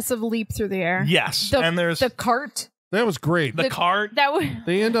fairly impressive leap through the air. Yes, and there's the cart. That was great. The cart.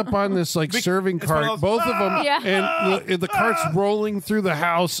 They end up on this like serving cart, both of them, and the cart's rolling through the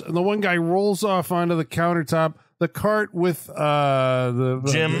house, and the one guy rolls off onto the countertop. The cart with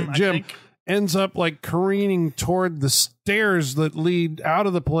Jim ends up like careening toward the stairs that lead out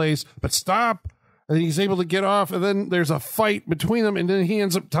of the place, but stop. And he's able to get off, and then there's a fight between them, and then he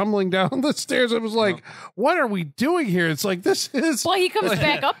ends up tumbling down the stairs. It was like, what are we doing here? It's like, this is... Well, he comes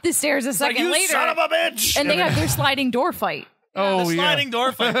back up the stairs a second later. Son of a bitch! And they have their sliding door fight. The sliding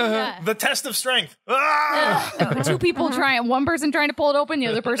door fight. The test of strength. Two people one person trying to pull it open, the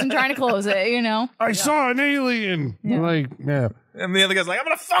other person trying to close it, I saw an alien. And the other guy's like, I'm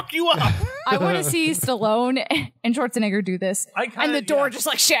going to fuck you up. I want to see Stallone and Schwarzenegger do this. And the door just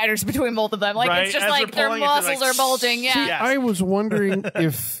like shatters between both of them. Like it's just like their muscles are bulging. Yeah. See, I was wondering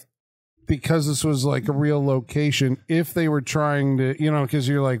if, because this was like a real location, if they were trying to, because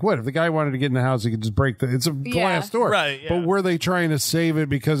you're like, what? If the guy wanted to get in the house, he could just break it's a glass door. Right. Yeah. But were they trying to save it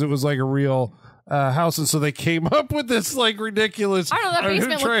because it was like a real house, and so they came up with this like ridiculous. I don't know, that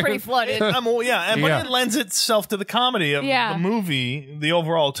basement looked pretty flooded. But it lends itself to the comedy of the movie, the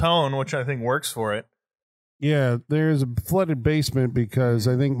overall tone, which I think works for it. Yeah, there's a flooded basement because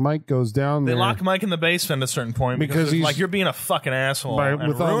I think Mike goes down there. They lock Mike in the basement at a certain point because he's like, you're being a fucking asshole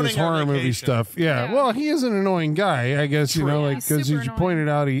with all this horror movie stuff. Yeah, well, he is an annoying guy, I guess. Because as you pointed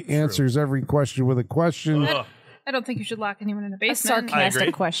out, he answers every question with a question. I don't think you should lock anyone in a basement. A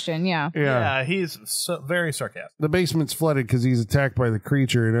sarcastic question, Yeah, he's very sarcastic. The basement's flooded because he's attacked by the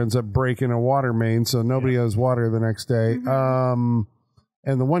creature and ends up breaking a water main, so nobody has water the next day.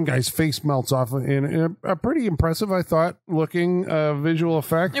 and the one guy's face melts off in a pretty impressive, I thought, looking visual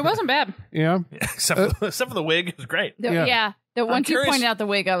effect. It wasn't bad. Yeah. Except for the wig, it was great. Yeah. Once you pointed out the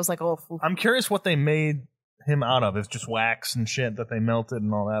wig, I was like, oh. I'm curious what they made him out of. It's just wax and shit that they melted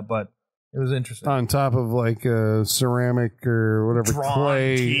and all that, but it was interesting. On top of like ceramic or whatever, Drawn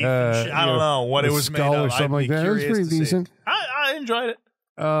clay. teeth and shit. I don't know what it was made of. Or something like that. It was pretty decent. I enjoyed it.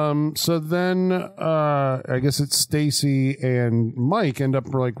 So then I guess it's Stacy and Mike end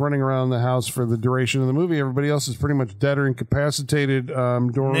up like running around the house for the duration of the movie. Everybody else is pretty much dead or incapacitated.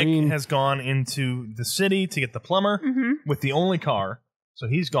 Doreen Nick has gone into the city to get the plumber with the only car, so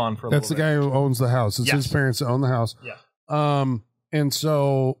he's gone for a That's the little bit. guy who owns the house. It's his parents that own the house. Yeah. And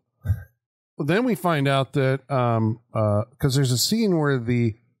so then we find out that because there's a scene where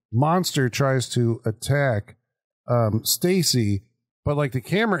the monster tries to attack Stacy, but like the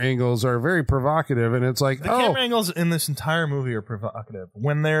camera angles are very provocative, and it's like the camera angles in this entire movie are provocative.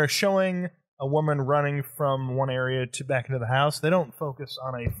 When they're showing a woman running from one area to back into the house, they don't focus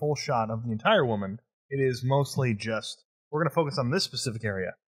on a full shot of the entire woman. It is mostly just, we're going to focus on this specific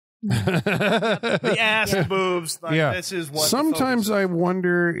area. The ass, the boobs. Like, this is what. Sometimes I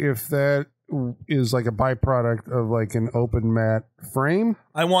wonder if that is like a byproduct of like an open matte frame.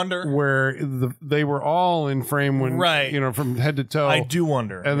 I wonder where they were all in frame when from head to toe. I do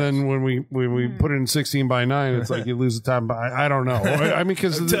wonder. And then when we put it in 16:9, it's like you lose the time. But I don't know. I mean,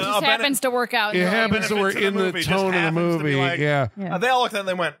 because it just happens to work out. It happens to work in the tone of the movie. Like, they all looked at it and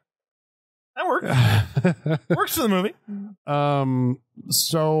they went, that works. Works for the movie.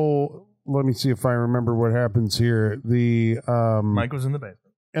 So let me see if I remember what happens here. Mike was in the basement.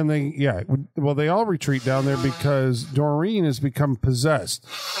 And they all retreat down there because Doreen has become possessed.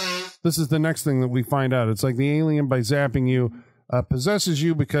 This is the next thing that we find out. It's like the alien, by zapping you, possesses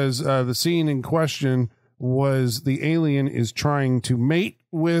you because the scene in question was the alien is trying to mate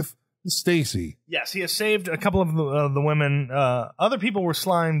with Stacy. Yes, he has saved a couple of the women. Other people were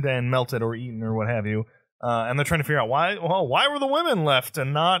slimed and melted or eaten or what have you. And they're trying to figure out why. Well, why were the women left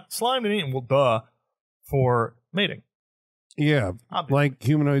and not slimed and eaten? Well, duh, for mating. Yeah, obviously. Like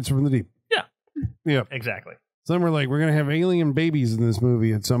humanoids from the deep. Yeah, exactly. So then we're like, we're gonna have alien babies in this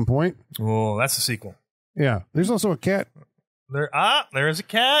movie at some point. Oh, that's a sequel. Yeah, there's also a cat. There is a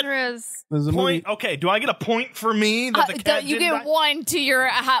cat. There is. There's a point. movie. Okay, do I get a point for me that the cat? You get 1 to your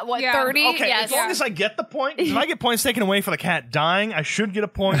 30. Okay, yes. as long as I get the point. If I get points taken away for the cat dying, I should get a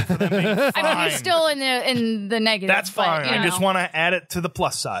point for them being fine. I mean, you're still in the negative. That's fine. I just want to add it to the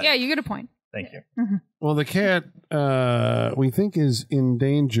plus side. Yeah, you get a point. Thank you. Mm-hmm. Well, the cat we think is in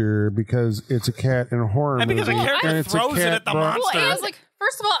danger because it's a cat in a horror movie. And because a character throws it at the monster. Well, I was like,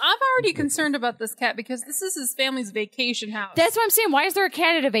 first of all, I'm already concerned about this cat because this is his family's vacation house. That's what I'm saying. Why is there a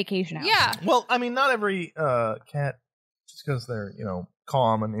cat at a vacation house? Yeah. Well, I mean, not every cat, just because they're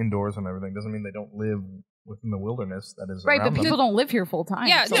calm and indoors and everything, doesn't mean they don't live within the wilderness that is right. around But people don't live here full time.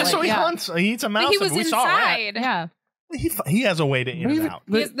 Yeah, so he hunts. He eats a mouse. But he was inside. Yeah. He has a way to in and out.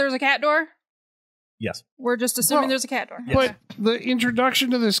 There's a cat door. Yes. We're just assuming there's a cat door. Yes. But the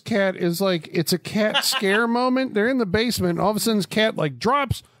introduction to this cat is like, it's a cat scare moment. They're in the basement. All of a sudden, this cat like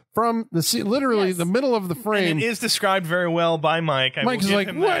drops from literally the middle of the frame. And it is described very well by Mike. Mike's like,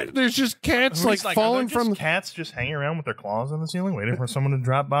 what? That. There's just cats like falling from. Cats just hanging around with their claws on the ceiling, waiting for someone to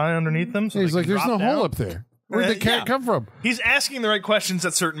drop by underneath them. So he's like, there's no down. hole up there. Where'd the cat come from? He's asking the right questions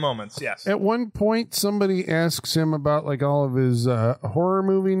at certain moments, yes. At one point, somebody asks him about like all of his horror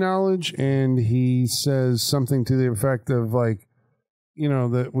movie knowledge, and he says something to the effect of like,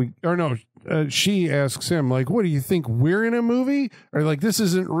 she asks him like, what do you think, we're in a movie? Or like, this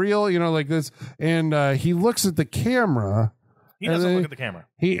isn't real, like this. And he looks at the camera. He doesn't look at the camera.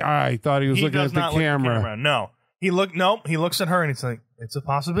 I thought he was looking at the camera. No. He looks at her and he's like, it's a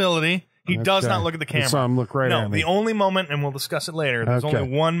possibility. He does not look at the camera. I saw him look right at me. The only moment, and we'll discuss it later, there's only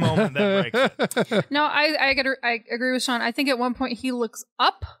one moment that breaks it. No, I agree with Sean. I think at one point he looks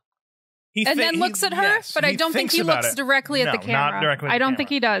up and then looks at her, but I don't think he looks directly at the camera. Not directly at I don't the think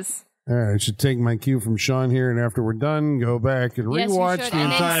he does. All right, I should take my cue from Sean here, and after we're done, go back and rewatch the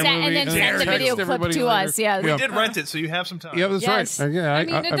entire movie. And then send the video clip to us. Yeah, we did rent it, so you have some time. Yeah, that's right. Yeah, I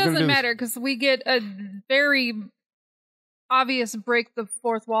mean, it doesn't matter because we get a very obvious break the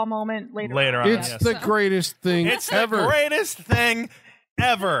fourth wall moment later on. It's the greatest thing ever. It's the greatest thing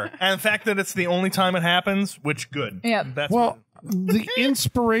ever. And the fact that it's the only time it happens, which good. Yeah. The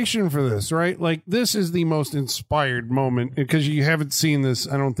inspiration for this, right? Like, this is the most inspired moment because you haven't seen this,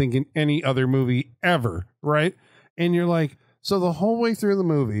 I don't think, in any other movie ever, right? And you're like, so the whole way through the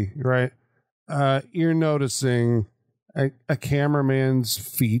movie, right, you're noticing a cameraman's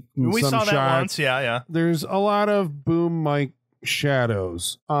feet in we some saw shots. that once, yeah. There's a lot of boom mic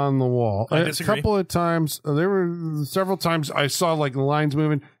shadows on the wall. A couple of times, there were several times I saw like the lines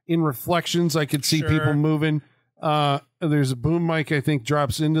moving. In reflections, I could see people moving. There's a boom mic, I think,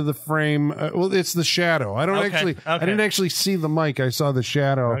 drops into the frame. Well, it's the shadow. I didn't actually see the mic. I saw the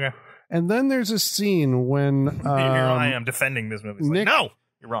shadow. Okay. And then there's a scene when here I am defending this movie. Nick, no,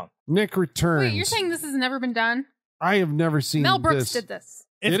 you're wrong. Nick returns. Wait, you're saying this has never been done? I have never seen Mel Brooks did this.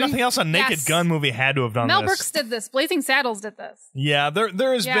 If nothing else, a Naked Gun movie had to have done this. Mel Brooks did this. Blazing Saddles did this. Yeah,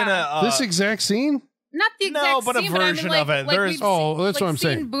 there has been a... this exact scene? Not the exact scene, but a version of it. That's what I'm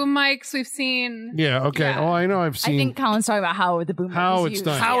saying. We've seen boom mics. We've seen... Yeah, okay. Yeah. Oh, I know I've seen... I think Colin's talking about how the boom mic is used.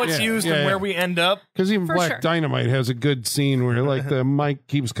 How it's used and where we end up. Because even Black Dynamite has a good scene where like the mic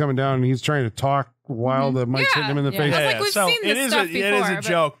keeps coming down and he's trying to talk while the mic's hitting him in the face. I was like, we've seen this stuff before. It is a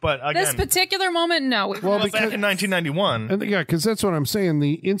joke, but again... This particular moment, no. Well, back in 1991. Because that's what I'm saying.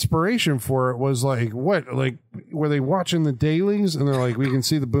 The inspiration for it was like, what? Like, were they watching the dailies? And they're like, we can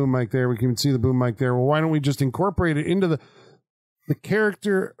see the boom mic there. We can see the boom mic there. Well, why don't we just incorporate it into the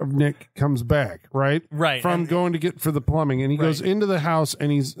character of Nick comes back, right? Right. From going to get for the plumbing. And he goes into the house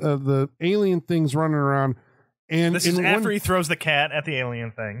and he's the alien thing's running around. And this is after he throws the cat at the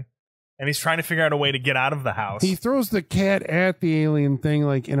alien thing. And he's trying to figure out a way to get out of the house. He throws the cat at the alien thing,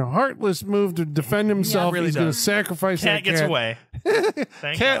 like in a heartless move to defend himself. He's going to sacrifice that cat. Cat gets away.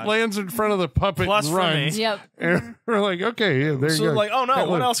 Cat lands in front of the puppet and runs. Yep. And we're like, okay, there you go. So like, oh no,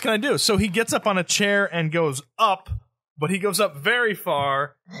 what else can I do? So he gets up on a chair and goes up, but he goes up very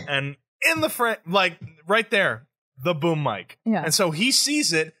far, and in the front, like right there, the boom mic. Yeah. And so he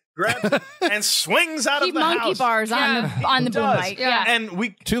sees it, grabs it, and swings out of the house. He monkey bars on the boom mic. Yeah. And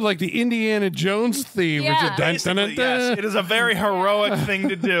we to like the Indiana Jones theme. Yeah. Yes, it is a very heroic thing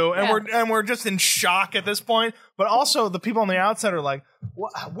to do, and we're just in shock at this point. But also the people on the outside are like,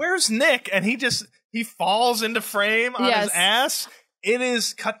 "Where's Nick?" And he falls into frame on his ass.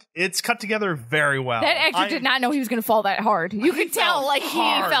 It's cut together very well. That actor did not know he was going to fall that hard. You could tell, like, he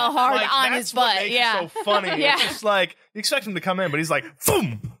fell hard on his butt. What makes it so funny. It's just like, you expect him to come in, but he's like,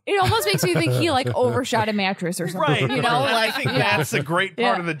 boom! It almost makes me think he, like, overshot a mattress or something. Right. You know? I think that's the great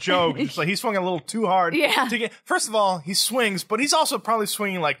part of the joke. It's like, he swung a little too hard. Yeah. First of all, he swings, but he's also probably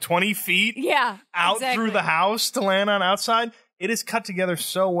swinging like 20 feet out through the house to land on outside. It is cut together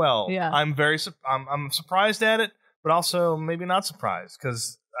so well. Yeah. I'm surprised at it. But also maybe not surprised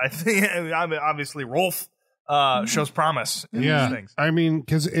because I think obviously Rolf shows promise in these things. I mean,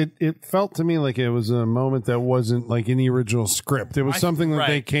 because it felt to me like it was a moment that wasn't like in the original script. It was something that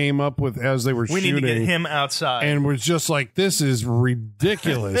they came up with as they were shooting. We need to get him outside. And was just like, this is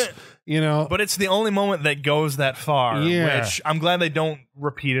ridiculous. You know, but it's the only moment that goes that far. Which I'm glad they don't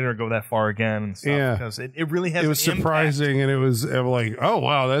repeat it or go that far again and stuff because it really has. It was surprising, and it was like, oh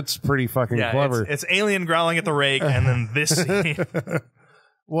wow, that's pretty fucking clever. It's alien growling at the rake, and then this scene.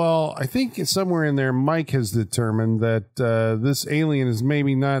 Well, I think somewhere in there, Mike has determined that this alien is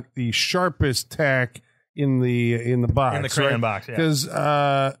maybe not the sharpest tack in the box, in the crayon box, because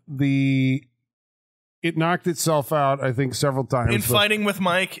it knocked itself out, I think, several times. In fighting with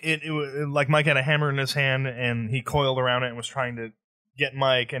Mike, it like Mike had a hammer in his hand, and he coiled around it and was trying to get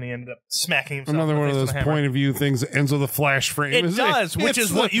Mike, and he ended up smacking himself. Another one of those point of view things that ends with a flash frame. It does, which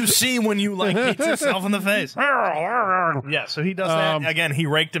is what you see when you like hit yourself in the face. Yeah, so he does that. Again, he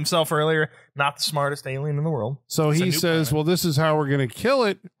raked himself earlier. Not the smartest alien in the world. So he says, well, this is how we're going to kill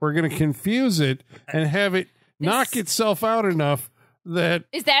it. We're going to confuse it and have it knock itself out enough.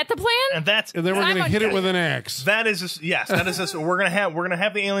 Is that the plan? And then we're going to hit it with an axe. That is just, yes. That is just, we're going to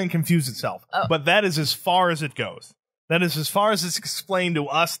have the alien confuse itself. But that is as far as it goes. That is as far as it's explained to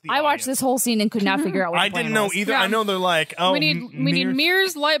us. I watched this whole scene and could not figure out what the plan didn't know was. either. Yeah. I know they're like, oh, we need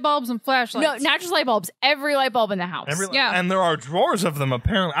mirrors, light bulbs, and flashlights. No, not just light bulbs. Every light bulb in the house. And there are drawers of them.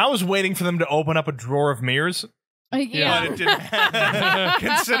 Apparently, I was waiting for them to open up a drawer of mirrors. But it didn't happen.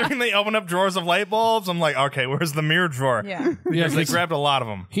 Considering they open up drawers of light bulbs, I'm like, okay, where's the mirror drawer? Yeah, because they grabbed a lot of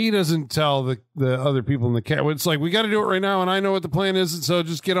them. He doesn't tell the other people in the cat. It's like, we got to do it right now, and I know what the plan is, and so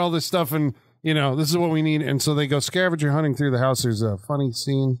just get all this stuff, and this is what we need. And so they go scavenger hunting through the house. There's a funny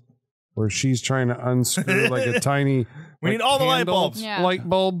scene where she's trying to unscrew like a tiny. We need all the light bulbs. Yeah. Light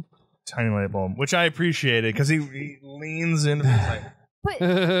bulb, tiny light bulb, which I appreciated because he leans into the like. What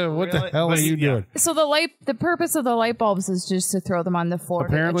the hell are you doing? So the purpose of the light bulbs is just to throw them on the floor.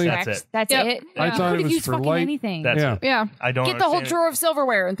 Apparently, that's it. I thought it was for light. Anything. That's it. Yeah. I don't get the whole drawer of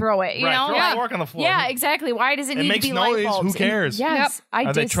silverware and throw it. You know, throw a fork on the floor. Yeah, exactly. Why does it need to be light bulbs? Who cares? Yes,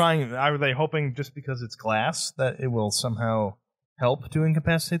 Are they trying? Are they hoping just because it's glass that it will somehow help to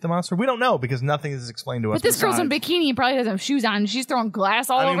incapacitate the monster? We don't know because nothing is explained to us. But this girl's in bikini and probably doesn't have shoes on. And she's throwing glass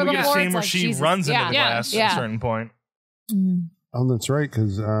all over the floor. We get a scene where she runs into the glass at a certain point. Oh, that's right,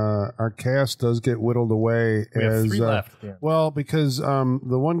 because our cast does get whittled away. We have 3 left. Yeah. Well, because the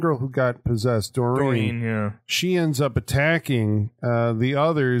one girl who got possessed, Doreen, she ends up attacking the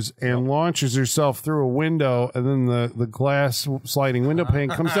others and launches herself through a window, and then the glass sliding window pane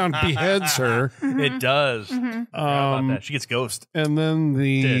comes down and beheads her. It does. About that. She gets ghost. And then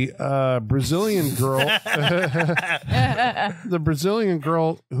the Brazilian girl, the Brazilian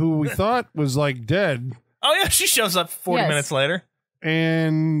girl who we thought was like dead. Oh, yeah, she shows up 40 minutes later.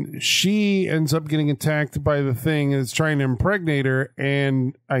 And she ends up getting attacked by the thing that's trying to impregnate her.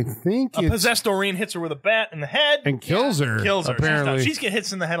 And I think a possessed Doreen hits her with a bat in the head. And kills her. Kills her. Apparently. She's get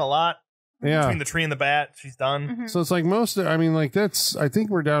hits in the head a lot. Yeah. Between the tree and the bat, she's done. So it's like I think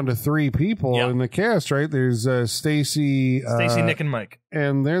we're down to 3 people in the cast, right? There's Stacy, Nick, and Mike.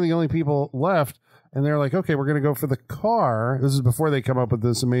 And they're the only people left. And they're like, okay, we're going to go for the car. This is before they come up with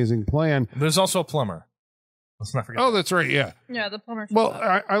this amazing plan. There's also a plumber. Let's not forget. Oh, that's right. Yeah. Yeah, the plumber. Well,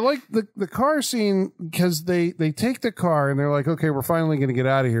 I like the car scene because they take the car and they're like, okay, we're finally going to get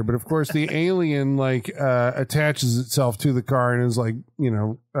out of here. But of course, the alien attaches itself to the car and is like,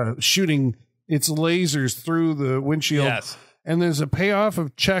 shooting its lasers through the windshield. Yes. And there's a payoff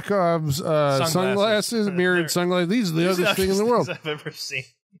of Chekhov's sunglasses, mirrored sunglasses. These are the ugliest thing in the world I've ever seen.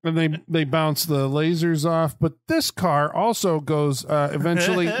 And they bounce the lasers off. But this car also goes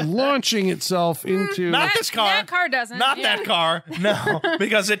eventually launching itself into... Not this car. That car doesn't. Not that car. No,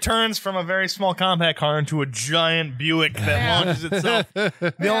 because it turns from a very small compact car into a giant Buick that launches itself.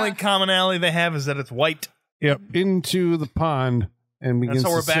 The only commonality they have is that it's white. Yep, into the pond. And begins so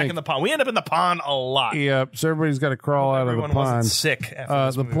we're to back sink. in the pond. We end up in the pond a lot. Yep. So everybody's got to crawl out of the pond. Wasn't sick.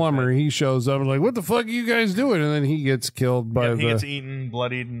 The plumber, he shows up and like, what the fuck are you guys doing? And then he gets killed by he gets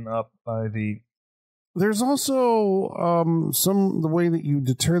blood eaten up by the... There's also the way that you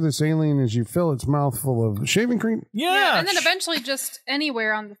deter this alien is you fill its mouth full of shaving cream. Yeah. And then eventually just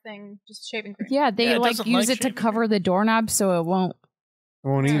anywhere on the thing, just shaving cream. Yeah, they use it to cover the doorknob so it won't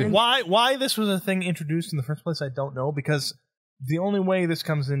eat it. Why this was a thing introduced in the first place, I don't know, because the only way this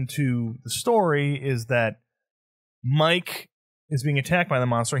comes into the story is that Mike is being attacked by the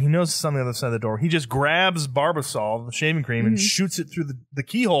monster. He knows it's on the other side of the door. He just grabs Barbasol, the shaving cream, and shoots it through the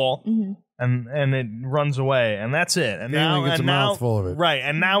keyhole, and it runs away, and that's it. And now gets a mouthful of it. Right,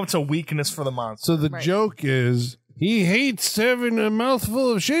 and now it's a weakness for the monster. So the joke is he hates having a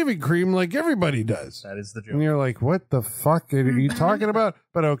mouthful of shaving cream like everybody does. That is the joke. And you're like, what the fuck are you talking about?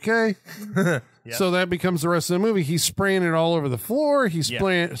 But okay. Yep. So that becomes the rest of the movie. He's spraying it all over the floor. He's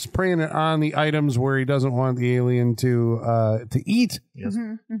spraying it on the items where he doesn't want the alien to eat. Yes.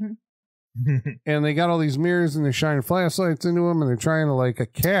 And they got all these mirrors and they're shining flashlights into them and they're trying to, like a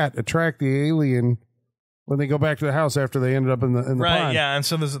cat, attract the alien when they go back to the house after they ended up in the right, pond. Yeah, and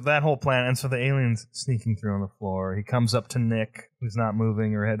so there's that whole plan. And so the alien's sneaking through on the floor. He comes up to Nick, who's not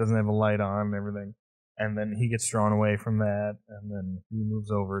moving, her head doesn't have a light on and everything. And then he gets drawn away from that, and then he moves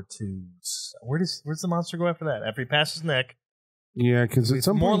over to where's the monster go after that? After he passes Nick, yeah, because it's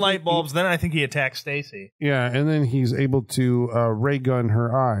more light bulbs. Then I think he attacks Stacy. Yeah, and then he's able to ray gun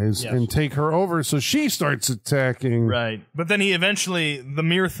her eyes and take her over, so she starts attacking. Right, but then he eventually the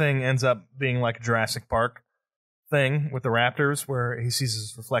mirror thing ends up being like a Jurassic Park thing with the raptors, where he sees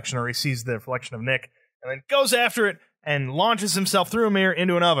his reflection, or he sees the reflection of Nick, and then goes after it and launches himself through a mirror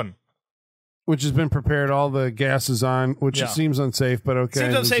into an oven. Which has been prepared, all the gases on, which seems unsafe, but okay.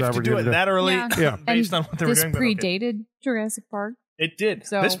 Seems unsafe to do it that early, based on what they were doing. This predated Jurassic Park. It did.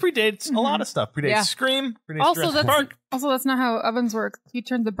 So, this predates a lot of stuff. Predates Scream. Predates Jurassic Park. Also, that's not how ovens work. He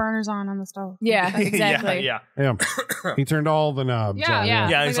turned the burners on the stove. Yeah, exactly. yeah. He turned all the knobs.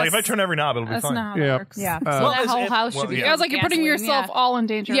 Yeah. He's like, if I turn every knob, it'll be fine. That's not how that works. Yeah. So that whole house should be. Yeah, it's like you're putting yourself all in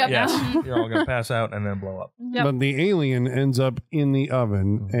danger. Yep. Yes. You're all gonna pass out and then blow up. Yep. But the alien ends up in the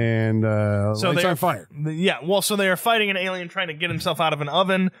oven and lights on fire. Yeah. Well, so they are fighting an alien trying to get himself out of an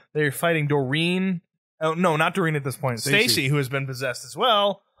oven. They're fighting Doreen. Oh no, not Doreen at this point. Stacy, who has been possessed as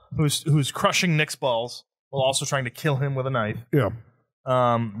well, who's crushing Nick's balls while also trying to kill him with a knife. Yeah.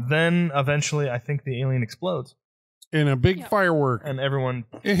 Then eventually, I think the alien explodes in a big firework, and everyone.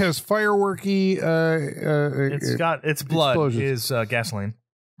 It has fireworky. Its blood explosions. is gasoline.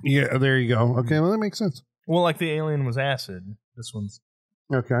 Yeah, there you go. Okay, well that makes sense. Well, like the alien was acid. This one's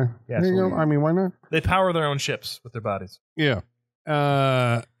okay. Gasoline. There you go. I mean, why not? They power their own ships with their bodies. Yeah.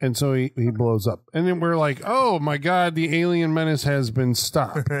 And so he blows up, and then we're like, oh my god, the alien menace has been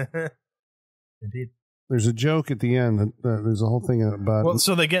stopped. Indeed. There's a joke at the end. There's a whole thing about. Well,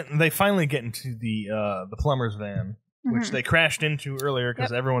 so they finally get into the plumber's van, which they crashed into earlier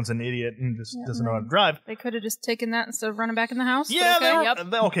because everyone's an idiot and just doesn't know how to drive. They could have just taken that instead of running back in the house. Yeah,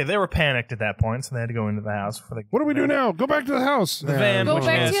 they were panicked at that point, so they had to go into the house. What do we do now? Go back to the house. The van. Go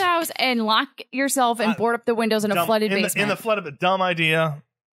back to the house and lock yourself and board up the windows in a flooded basement. In the flooded, dumb idea.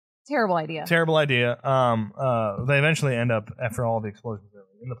 Terrible idea. Terrible idea. They eventually end up, after all the explosions,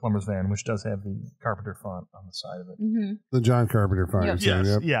 in the plumber's van, which does have the Carpenter font on the side of it. Mm-hmm. The John Carpenter font.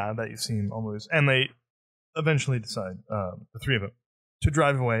 Yes, yeah, that you've seen almost. And they eventually decide, the three of them, to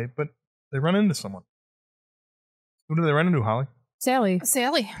drive away, but they run into someone. Who do they run into, Holly? Sally.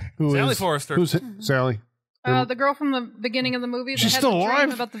 Sally Forrester. Who's Sally? The girl from the beginning of the movie. She's still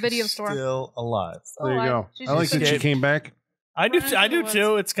alive? About the video store. Still alive. There you go. I like that she came back. I do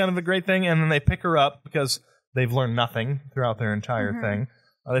too. It's kind of a great thing. And then they pick her up because they've learned nothing throughout their entire thing.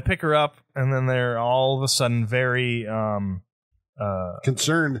 They pick her up, and then they're all of a sudden very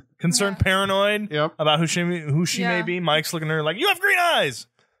concerned, paranoid about who she may be. Mike's looking at her like, "You have green eyes."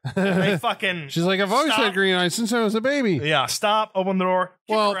 They fucking. She's like, "I've always had green eyes since I was a baby." Yeah, stop. Open the door.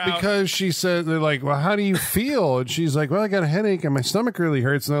 Well, because she said, they're like, "Well, how do you feel?" And she's like, "Well, I got a headache and my stomach really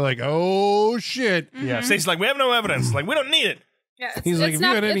hurts." And they're like, "Oh shit!" Yeah, Stacey's like, "We have no evidence. Like, we don't need it." Yeah, he's like, "Have you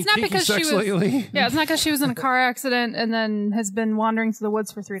had any kinky sex lately?" Yeah, it's not because she was in a car accident and then has been wandering through the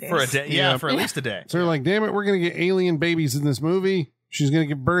woods for 3 days. For a day, yeah, for at least a day. So they're like, "Damn it, we're gonna get alien babies in this movie." She's gonna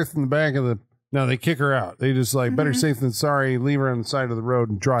give birth in the back of the. No, they kick her out. They just like, better safe than sorry. Leave her on the side of the road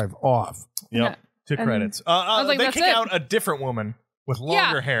and drive off. Yep. Two credits. They kick out a different woman with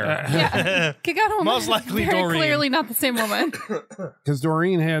longer hair. Yeah. Kick out a woman. Most likely Very Doreen. Clearly not the same woman. Because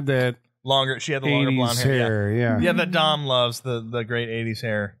Doreen had that longer. She had the longer blonde hair. Yeah. Yeah, that Dom loves the great 80s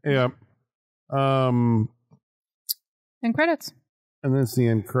hair. Yep. And credits. And that's the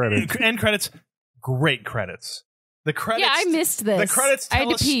end credits. End credits. Great credits. The credits. Yeah, I missed this. The credits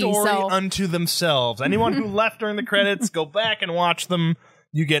tell a story unto themselves. Anyone who left during the credits, go back and watch them.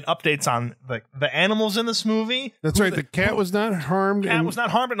 You get updates on the animals in this movie. That's right. The cat was not harmed. The cat was not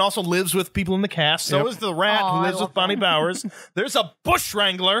harmed and also lives with people in the cast. So is the rat who lives with Bonnie Bowers. There's a bush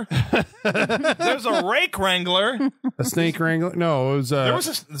wrangler. There's a rake wrangler. A snake wrangler? No, it was... there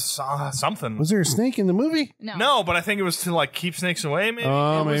was something. Was there a snake in the movie? No, but I think it was to like keep snakes away, maybe.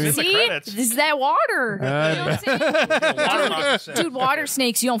 Oh, maybe. In the credits. This is that water. Dude, water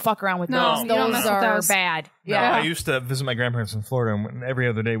snakes, you don't fuck around with those. Those are bad. Yeah, I used to visit my grandparents in Florida, and every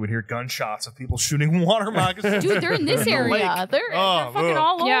other day we'd hear gunshots of people shooting water moccasins. Dude, they're in this area. They're fucking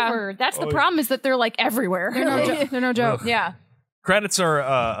all over. That's the problem, is that they're like everywhere. They're no joke. Yeah. Credits are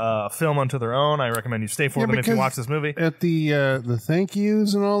a film unto their own. I recommend you stay for them if you watch this movie. At the thank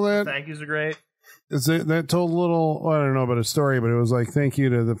yous and all that. Thank yous are great. That told a little, I don't know about a story, but it was like, thank you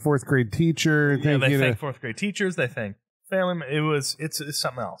to the 4th grade teacher. They thank 4th grade teachers. They thank family. It's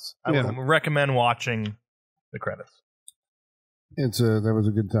something else. I would recommend watching the credits. That was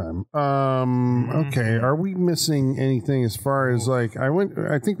a good time. Okay, are we missing anything as far as like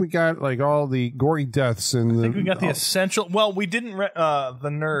I think we got like all the gory deaths and I think we got the essential. Well, we didn't. The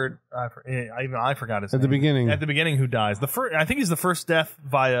nerd. I forgot his name. At the beginning. At the beginning, who dies? I think he's the first death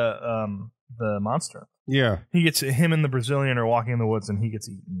via the monster. Yeah, him and the Brazilian are walking in the woods, and he gets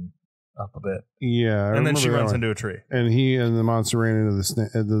eaten up a bit. Yeah, and then she runs into a tree, and he and the monster ran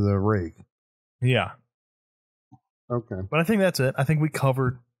into the rake. Yeah. Okay. But I think that's it. I think we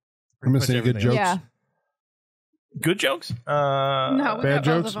covered. I'm missing good jokes. Yeah. Good jokes? No. Bad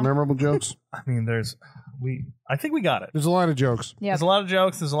jokes? Memorable jokes? I mean, I think we got it. There's a lot of jokes. Yep. There's a lot of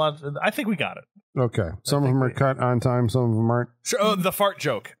jokes. I think we got it. Okay. Some of them are cut on time. Some of them aren't. Sure. The fart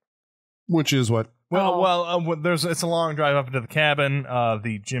joke. Which is what? It's a long drive up into the cabin.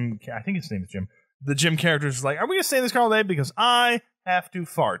 The Jim, I think his name is Jim. The Jim character is like, are we going to stay in this car all day? Because I have to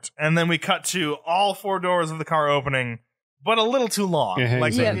fart. And then we cut to all 4 doors of the car opening, but a little too long.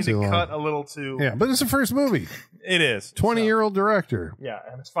 Like they need to cut a little too. Yeah, but it's the first movie. It is. 20-year-old director. Yeah,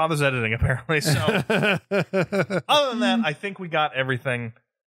 and his father's editing apparently. So other than that, I think we got everything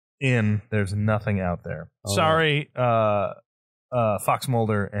in. There's nothing out there. Sorry, Fox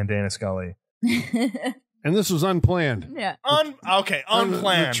Mulder and Dana Scully. And this was unplanned. Yeah.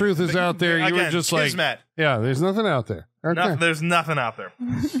 Unplanned. The truth is out there. You were just like, yeah, there's nothing out there. Okay. There's nothing out there.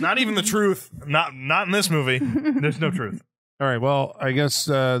 Not even the truth. Not in this movie. There's no truth. All right. Well, I guess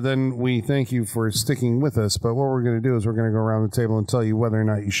then we thank you for sticking with us. But what we're going to do is we're going to go around the table and tell you whether or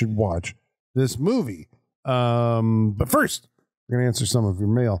not you should watch this movie. But first, we're going to answer some of your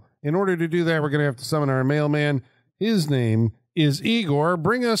mail. In order to do that, we're going to have to summon our mailman. His name is Igor.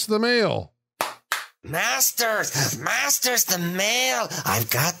 Bring us the mail. Masters, the mail. I've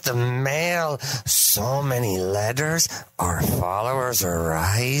got the mail. So many letters. Our followers are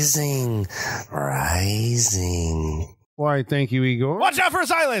rising. Why, thank you, Igor. Watch out for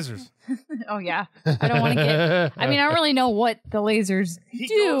his eye lasers. Oh, yeah. I don't want to get... I mean, I don't really know what the lasers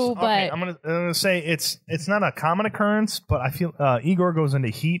do, but... Okay, I'm gonna say it's not a common occurrence, but I feel Igor goes into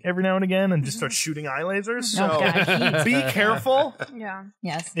heat every now and again and just starts shooting eye lasers. So God, be careful. Yeah.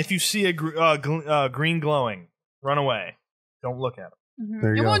 Yes. If you see a green glowing, run away. Don't look at it.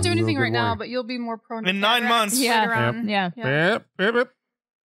 Mm-hmm. It won't do anything right now, but you'll be more prone to in 9 months. Yeah. Yep.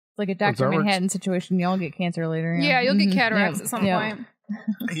 It's like a Dr. Manhattan situation. You'll get cancer later. Yeah, you'll get cataracts at some point.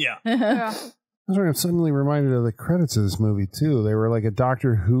 Yeah. I'm suddenly reminded of the credits of this movie too. They were like a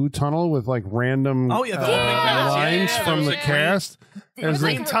Doctor Who tunnel with like random lines from the cast. It was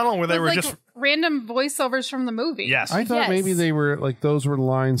like a tunnel where they were like just random voiceovers from the movie. Yes. I thought maybe they were like those were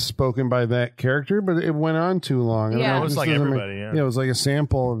lines spoken by that character, but it went on too long. Yeah. It was like everybody. Yeah, it was like a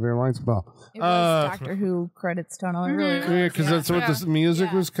sample of their lines. Well, it was Doctor Who credits tunnel. Yeah, because that's what the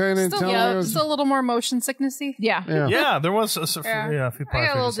music was kind of telling us. Still a little more motion sicknessy. Yeah, there was a few I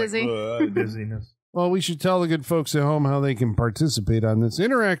got a little dizzy. Dizziness. Well, we should tell the good folks at home how they can participate on this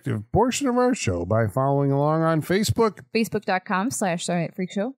interactive portion of our show by following along on Facebook, Facebook.com/Saturday Night Freak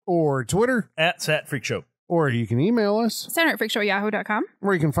Show, or Twitter @Sat Freak Show. Or you can email us, SaturdayNightFreakShow@yahoo.com.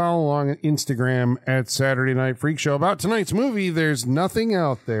 Or you can follow along on Instagram @Saturday Night Freak Show. About tonight's movie, there's nothing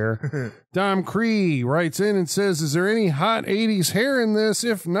out there. Dom Cree writes in and says, is there any hot 80s hair in this?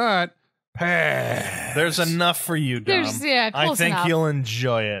 If not, pass. There's enough for you, Dom. I think you'll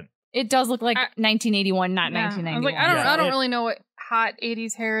enjoy it. It does look like 1981, not 1991. I don't really know what hot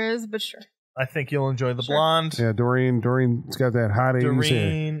 80s hair is, but sure. I think you'll enjoy the blonde. Yeah, Doreen's got that hot 80s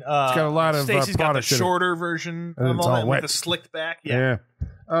hair. It's got a lot of Stacey's got the product in it. shorter version And of it's all all that wet. with the slicked back.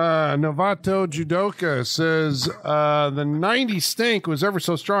 Novato Judoka says, the 90s stank was ever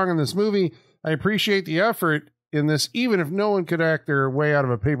so strong in this movie. I appreciate the effort in this, even if no one could act their way out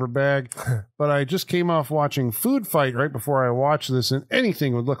of a paper bag. But I just came off watching Food Fight right before I watched this, and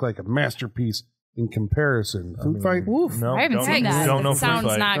anything would look like a masterpiece in comparison. Food Fight? Oof, No, I haven't seen that. Don't know It sounds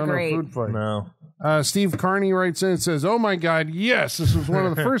Food Fight. not great. Food Fight. No. Steve Carney writes in and says, oh my God, yes, this was one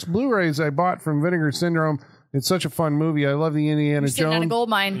of the first Blu-rays I bought from Vinegar Syndrome. It's such a fun movie. I love the Indiana Sitting on a Jones. gold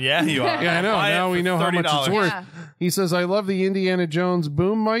mine. Yeah, you are. Yeah, I know. Now we know how much it's worth. Yeah. He says, I love the Indiana Jones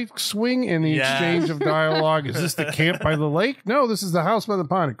boom mic swing and the exchange of dialogue. Is this the camp by the lake? No, this is the house by the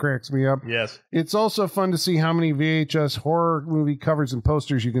pond. It cracks me up. Yes. It's also fun to see how many VHS horror movie covers and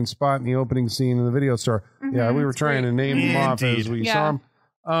posters you can spot in the opening scene in the video store. Yeah, we were trying to name them off as we saw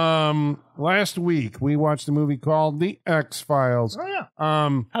them. Last week, we watched a movie called The X-Files. Oh, yeah.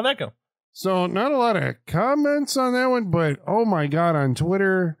 How'd that go? So not a lot of comments on that one, but oh my God, on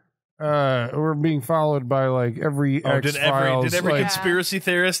Twitter, we're being followed by like every X-Files. Did every conspiracy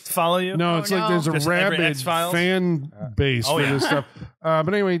theorist follow you? No, it's like there's a Just rabid fan base for this stuff.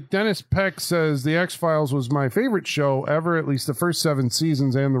 But anyway, Dennis Peck says The X-Files was my favorite show ever, at least the first 7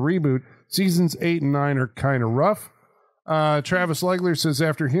 seasons and the reboot. Seasons 8 and 9 are kind of rough. Travis Legler says,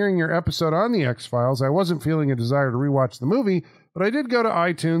 after hearing your episode on The X-Files, I wasn't feeling a desire to rewatch the movie, but I did go to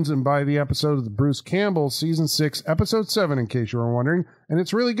iTunes and buy the episode of the Bruce Campbell Season 6, Episode 7, in case you were wondering, and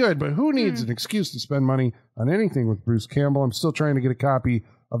it's really good, but who needs an excuse to spend money on anything with Bruce Campbell? I'm still trying to get a copy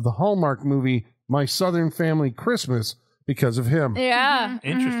of the Hallmark movie, My Southern Family Christmas, because of him. Yeah.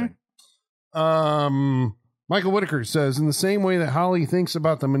 Interesting. Michael Whitaker says, in the same way that Holly thinks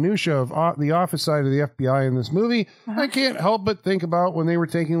about the minutia of the office side of the FBI in this movie, I can't help but think about when they were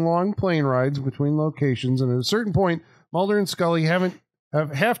taking long plane rides between locations, and at a certain point, Mulder and Scully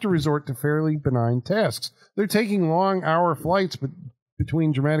have to resort to fairly benign tasks. They're taking long hour flights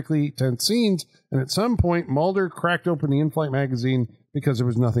between dramatically tense scenes, and at some point, Mulder cracked open the in-flight magazine because there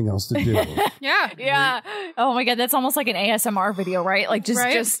was nothing else to do. Yeah. Oh my God, that's almost like an ASMR video, right? Like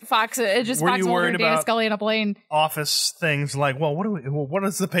just Fox, Fox Mulder and Dana Scully in a plane. Office things like, well, what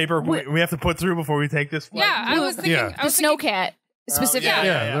is the paper we have to put through before we take this flight? Yeah, I was thinking. The Snowcat. Specifically.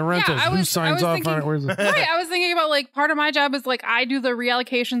 The rentals. Who signs off on it? Where's it? Right. I was thinking about like part of my job is like I do the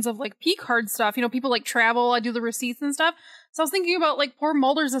reallocations of like P card stuff. You know, people like travel. I do the receipts and stuff. So I was thinking about like poor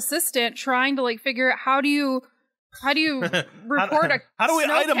Mulder's assistant trying to like figure out how do you report how do we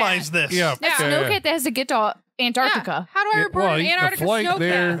snowcat? itemize this? Yeah. Snowcat that has to get to Antarctica. How do I report an Antarctica the flight snowcat?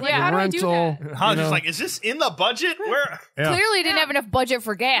 there, Like, how do I do that? Holly's just like, is this in the budget? Where? Clearly didn't have enough budget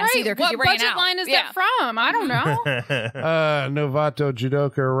for gas either because you ran What budget line is that from? I don't know. Novato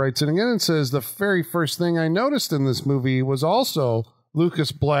Judoka writes in again and says, the very first thing I noticed in this movie was also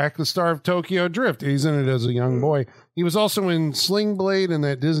Lucas Black, the star of Tokyo Drift. He's in it as a young boy. He was also in Sling Blade and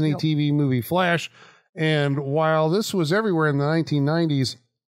that Disney TV movie Flash. And while this was everywhere in the 1990s,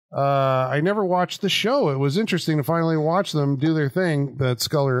 I never watched the show. It was interesting to finally watch them do their thing. That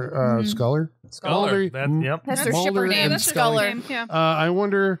Sculler. Mulder. Yep. That's their Mulder shipper name. and Sculler. Yeah. I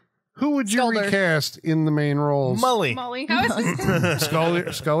wonder, who would you Sculder. recast in the main roles? Mully. Molly. How is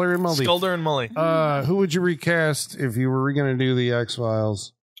this? Sculler and Mulder. Sculder and Mully. Who would you recast if you were going to do the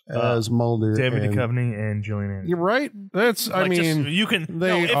X-Files as Mulder? David and Duchovny and Julian Anderson. You're right. That's. I mean, you can.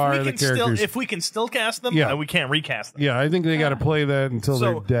 they if are we the can still, characters. if we can still cast them, Yeah. we can't recast them. yeah, I think they got to play that until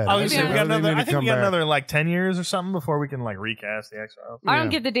they're dead. I was gonna say, we got They another. need to I think come we got back. another like 10 years or something before we can like recast the X-Files. I Yeah. don't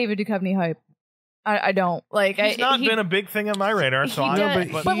get the David Duchovny hype. I don't like. It's not been a big thing on my radar, so He I.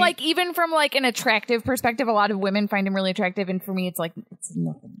 does, but like even from like an attractive perspective, a lot of women find him really attractive, and for me, it's like it's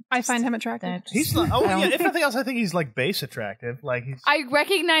nothing. I find him attractive. He's like, if nothing else, I think he's like base attractive. Like he's. I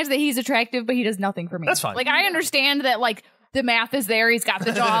recognize that he's attractive, but he does nothing for me. That's fine. Like I understand that like the math is there. He's got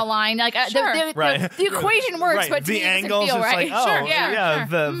the jawline. Like Sure. the equation works, Right. but to the me, it doesn't angles, feel it's right. like, oh, sure, yeah,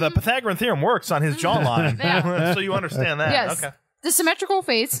 sure. the Pythagorean theorem works on his jawline. Yeah. So you understand that. Yes. Okay. The symmetrical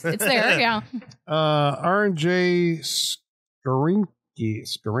face, it's there. Yeah. R&J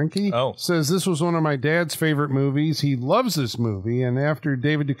Skarinki says this was one of my dad's favorite movies. He loves this movie, and after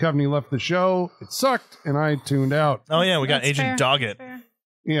David Duchovny left the show, it sucked, and I tuned out. Oh yeah, we got That's Agent fair. Doggett. Fair.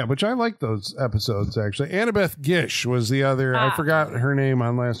 Yeah, which I like those episodes, actually. Annabeth Gish was the other. I forgot her name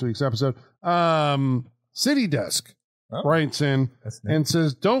on last week's episode. City Desk writes in and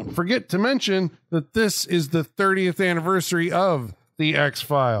says, don't forget to mention that this is the 30th anniversary of the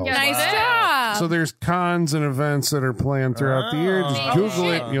X-Files. Yeah, Nice wow. job. So there's cons and events that are planned throughout the year. Just Oh,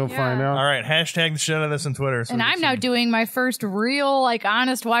 Google it, shit. you'll find out. All right, hashtag the shit out of this on Twitter. So And I'm now doing my first real, like,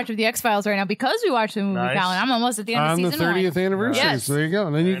 honest watch of the X-Files right now because we watched the movie, Nice. Colin. I'm almost at the end On of the season 30th one. anniversary. Yes. So there you go.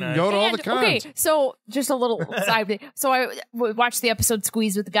 And then you Very can nice. go to all And, the cons. okay, so just a little side thing. So I watched the episode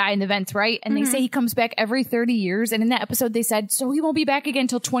Squeeze with the guy in the vents, right? And they say he comes back every 30 years. And in that episode, they said, so he won't be back again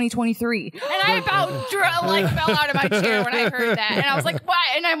until 2023. And I about fell out of my chair when I heard that. And I was like, what?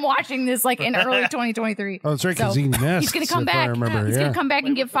 And I'm watching this like in early 2023. Oh, that's right, because he nests, he's going to come if I back. remember, He's yeah. going to come back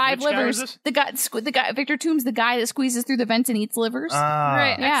and give 5 which guy was livers. this? The guy, Victor Toombs, the guy that squeezes through the vents and eats livers.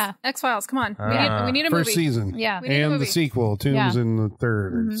 Right. Yeah. X-Files. Come on. We need a First movie. season. Yeah. We need a And the movie. sequel, Tombs Yeah. in the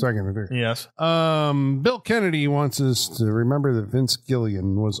third, or second or third. Yes. Bill Kennedy wants us to remember that Vince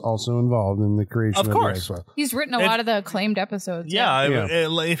Gilligan was also involved in the creation Of of course. the X-Files. He's written a lot of the acclaimed episodes. Yeah, Yeah.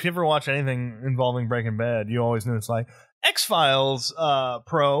 if you ever watch anything involving Breaking Bad, you always know it's like X-Files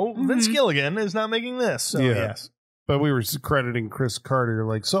pro Vince Gilligan is not making this. So Yeah. yes. But we were crediting Chris Carter.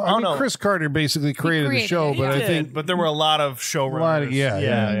 I mean, no. Chris Carter basically created the created show, it, but yeah. I He think did, but there were a lot of showrunners.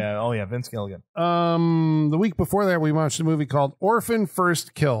 Yeah. Oh yeah, Vince Gilligan. the week before that, we watched a movie called Orphan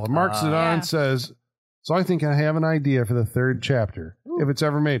First Kill. And Mark Zidane Yeah. says, so I think I have an idea for the third chapter, if it's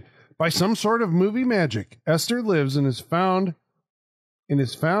ever made. By some sort of movie magic, Esther lives and is found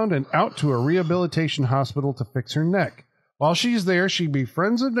and out to a rehabilitation hospital to fix her neck. While she's there, she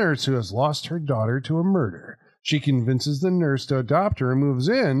befriends a nurse who has lost her daughter to a murder. She convinces the nurse to adopt her and moves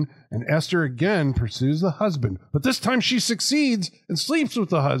in, and Esther again pursues the husband. But this time she succeeds and sleeps with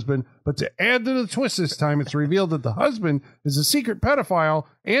the husband. But to add to the twist this time, it's revealed that the husband is a secret pedophile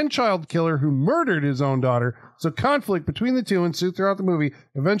and child killer who murdered his own daughter. So conflict between the two ensues throughout the movie.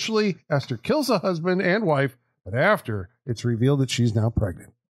 Eventually, Esther kills the husband and wife, but after, it's revealed that she's now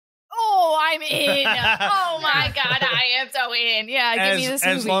pregnant. Oh, I'm in. Oh my God, I am so in. Yeah, give me this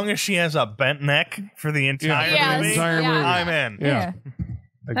movie. As long as she has a bent neck for the entire Yes. movie, Entire movie. I'm in. Yeah.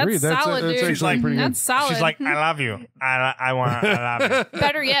 Agreed. That's solid, dude. actually She's like- pretty good. That's solid. She's like, I love you. I love you.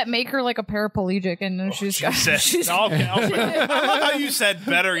 Better yet, make her like a paraplegic, and then she's got. Okay. I love how you said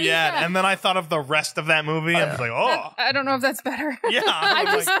better yet, and then I thought of the rest of that movie. I was like, oh, I don't know if that's better. yeah. I I'm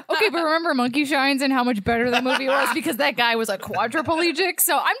just like, okay, but remember Monkey Shines and how much better that movie was because that guy was a quadriplegic.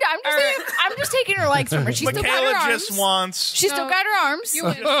 So I'm just taking her legs from her. She's still got Michaela her arms. just wants. She's still got her arms. You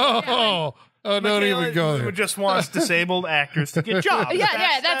win. Don't Michaela even go there. just wants disabled actors to get jobs. Yeah,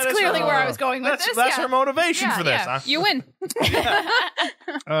 that's that is clearly her- where I was going with this. That's yeah. her motivation Yeah, for this. yeah. Huh? You win.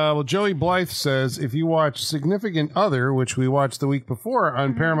 Well, Joey Blythe says if you watch Significant Other, which we watched the week before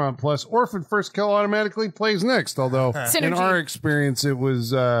on Paramount Plus, Orphan First Kill automatically plays next. Although in Synergy. our experience, it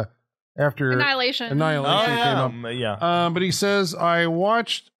was after Annihilation. Annihilation came up. Yeah. But he says, I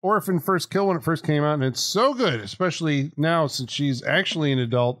watched Orphan First Kill when it first came out, and it's so good, especially now since she's actually an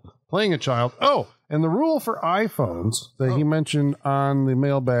adult playing a child. Oh, and the rule for iPhones that he mentioned on the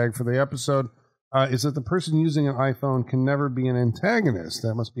mailbag for the episode is that the person using an iPhone can never be an antagonist.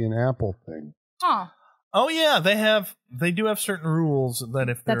 That must be an Apple thing. Huh. Oh yeah, they do have certain rules that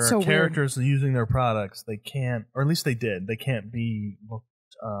if there That's are so weird. characters using their products, they can't, or at least they did, they can't be looked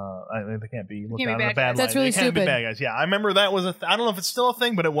They can't be looked Can't be on in a bad bad guys. light. That's really They can't be stupid. bad guys. Yeah, I remember that was I don't know if it's still a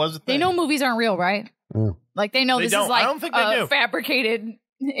thing, but it was a thing. They know movies aren't real, right? Mm. Like they know They this don't. is like I don't think they do. fabricated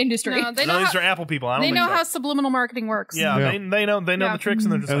industry. No, they No, know these are Apple people. I don't they think know so. how subliminal marketing works. Yeah, Yeah. they know Yeah. the tricks,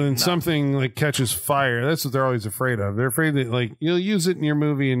 and they're just And like, then no. something like catches fire. That's what they're always afraid of. They're afraid that like you'll use it in your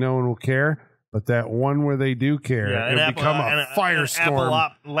movie and no one will care. But that one where they do care, Yeah, an it'll Apple, become an a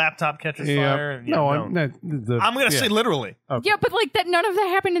firestorm. Apple laptop catches fire. And, no, no. I'm not. I'm going to say literally. Okay. Yeah, but like that, none of that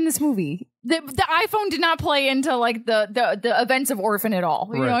happened in this movie. The iPhone did not play into like the events of Orphan at all.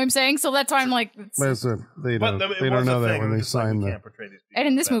 You know Right. what I'm saying? So that's why I'm like. Listen, they But don't. it They was don't a know that thing. when It they was just like, sign we the. can't portray these people And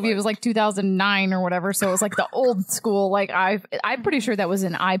in this that movie, way. it was like 2009 or whatever, so it was like the old school. Like I'm pretty sure that was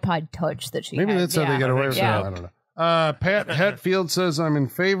an iPod Touch that she. Maybe had. that's how they got away with it. Yeah. I don't know. Pat Hetfield says, I'm in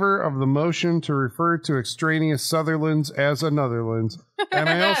favor of the motion to refer to extraneous Sutherlands as anotherlands. And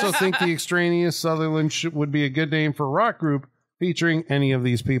I also think the extraneous Sutherland would be a good name for a rock group featuring any of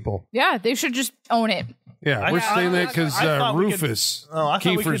these people. Yeah, they should just own it. Yeah, we're saying that because I thought we could- Rufus, Oh, I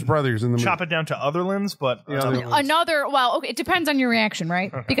thought we Kiefer's could brothers in the chop movie. it down to otherlands, but Yeah, Okay, it depends on your reaction,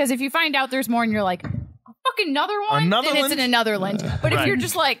 right? Because if you find out there's more and you're like, a fucking another one, then it's Anotherland? an anotherland. But if Right. you're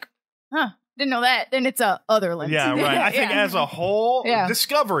just like, didn't know that, then it's a otherland. yeah, right. I think as a whole, Yeah.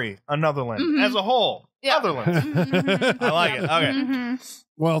 Discovery, anotherland. Mhm. As a whole, Yeah. otherland. I like it. Okay.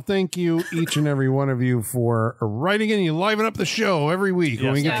 Well, thank you, each and every one of you, for writing in. You liven up the show every week when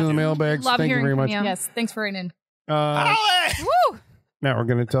Yes, we get thank to the you. mailbags. Love Thank you hearing very from much. you. Yes, thanks for writing in. Ollie! Woo! Now we're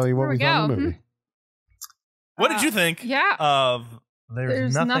going to tell you what Here we we thought of the go. movie. What did you think Yeah. of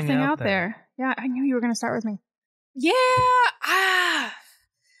There's nothing out there. Yeah, I knew you were going to start with me. Yeah.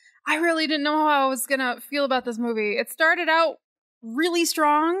 I really didn't know how I was going to feel about this movie. It started out really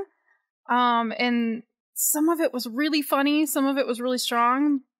strong. And some of it was really funny. Some of it was really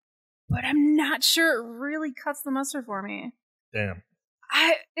strong. But I'm not sure it really cuts the mustard for me. Damn.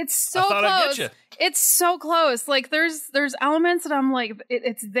 It's so I thought I'd close. get It's so close. Like there's elements that I'm like,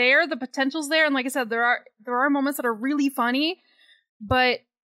 it's there. The potential's there, and like I said, there are moments that are really funny, but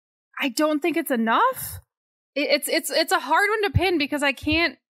I don't think it's enough. It's a hard one to pin because I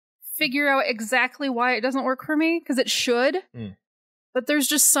can't figure out exactly why it doesn't work for me because it should, but there's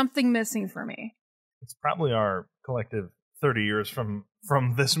just something missing for me. It's probably our collective 30 years from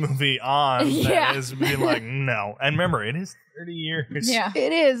this movie on Yeah. that is being like, no. And remember, it is 30 years. Yeah.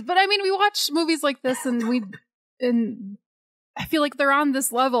 It is, but I mean, we watch movies like this, and I feel like they're on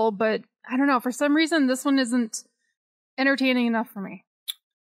this level, but I don't know. For some reason, this one isn't entertaining enough for me.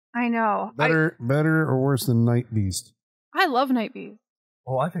 I know. Better or worse than Night Beast? I love Night Beast.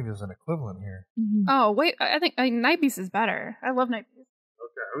 Well, I think there's an equivalent here. Oh wait, I think Night Beast is better. I love Night Beast.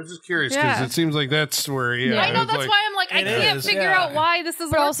 I was just curious because Yeah. it seems like that's where, I know it's that's like, why I'm like I It can't is, figure yeah. out why this is.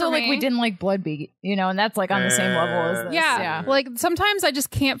 But also, like, we didn't like Bloodbeat, and that's like on the same level as this. Yeah, like sometimes I just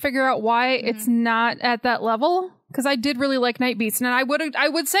can't figure out why it's not at that level because I did really like Night Beast, and I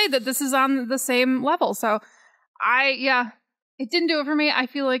would say that this is on the same level. So it didn't do it for me. I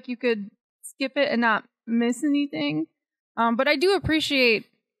feel like you could skip it and not miss anything. But I do appreciate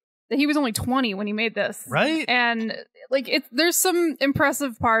that he was only 20 when he made this, Right? And like there's some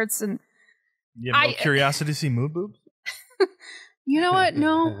impressive parts, and You have no curiosity to see mood boobs? you know what?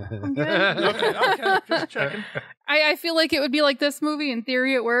 No, I'm good. Okay, just checking. I feel like it would be like this movie. In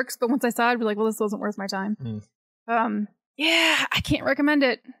theory, it works, but once I saw it, I'd be like, well, this wasn't worth my time. Yeah, I can't recommend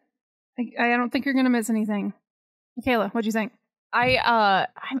it. I don't think you're gonna miss anything. Michaela, what'd you think?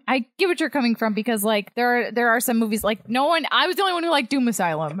 I get what you're coming from because like there are some movies like I was the only one who liked Doom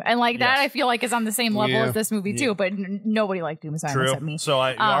Asylum and like that Yes. I feel like is on the same level Yeah. as this movie too, but nobody liked Doom Asylum except True. me. So,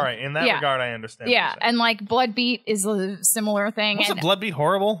 all right. In that regard, I understand. what Yeah, you're saying. and like Bloodbeat is a similar thing. Was and it Bloodbeat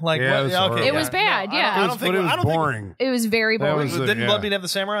horrible? Like, Yeah, what? it was okay, horrible. It was bad, No, yeah. I don't think but it was I don't think- boring. it was very That boring. was Didn't yeah. Bloodbeat have the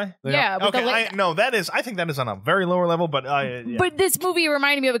samurai? Yeah, but Okay, the I think that is on a very lower level, but yeah. But this movie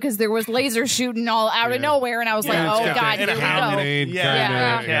reminded me of it because there was laser shooting all out of nowhere, and I was Yeah, like, it's "Oh got God, in here a we house. go." handmade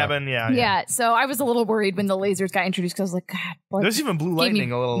Yeah, kinda, cabin, yeah. Yeah, so I was a little worried when the lasers got introduced because I was like, God, There's even Blue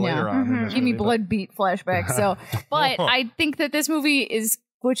Lightning a little later on. in this Give me movie, but- Bloodbeat flashbacks. So, but I think that this movie is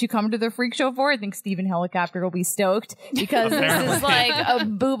what you come to the freak show for. I think Steven Helicopter will be stoked because this is like a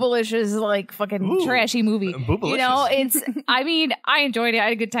boobalicious, like fucking trashy movie. Boobalicious. I mean, I enjoyed it. I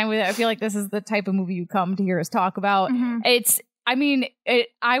had a good time with it. I feel like this is the type of movie you come to hear us talk about.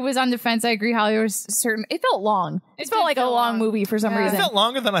 I was on the fence. I agree, Holly. There was it felt long. It felt did like a feel long long. movie for some Yeah. It reason. felt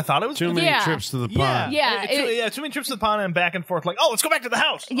longer than I thought it was. Too many Yeah. trips to the Yeah, pond. Yeah, too many trips to the pond and back and forth. Like, let's go back to the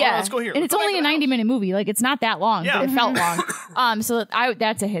house. Yeah, Let's go here. And Let's it's go only back a to the 90-minute movie. Like it's not that long, Yeah. but it felt long. So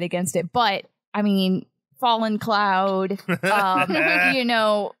that's a hit against it. But I mean, Fallen Cloud,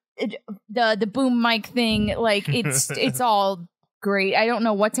 the boom mic thing, like it's all great. I don't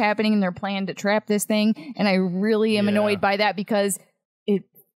know what's happening in their plan to trap this thing, and I really am annoyed by that because it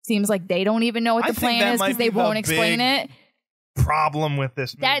seems like they don't even know what the plan is because they won't explain it. Problem with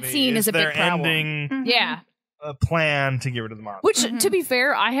this movie that scene is a big problem. Ending Yeah. a plan to get rid of the monster. Which, to be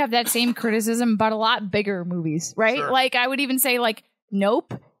fair, I have that same criticism about a lot bigger movies, right? Sure. Like, I would even say, like,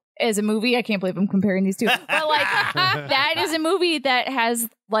 Nope as a movie. I can't believe I'm comparing these two. But, like, that is a movie that has,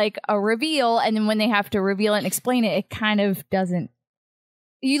 like, a reveal, and then when they have to reveal it and explain it, it kind of doesn't.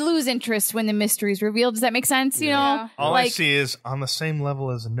 You lose interest when the mystery is revealed. Does that make sense? You know? All I see is on the same level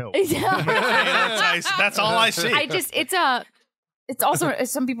as a Nope. That's all I see. It's also,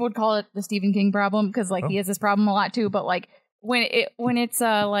 some people would call it the Stephen King problem because, like, he has this problem a lot too. But, like, when it's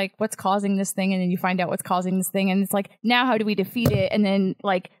like what's causing this thing, and then you find out what's causing this thing, and it's like, now how do we defeat it? And then,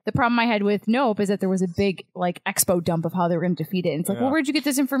 like, the problem I had with Nope is that there was a big, like, expo dump of how they were going to defeat it. And it's like, well, where'd you get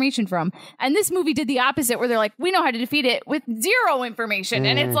this information from? And this movie did the opposite, where they're like, we know how to defeat it with zero information,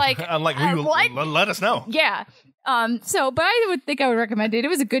 and it's like, I'm like, let us know. Yeah. But I would think I would recommend it. It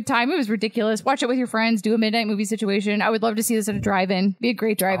was a good time. It was ridiculous. Watch it with your friends. Do a midnight movie situation. I would love to see this at a drive-in. Be a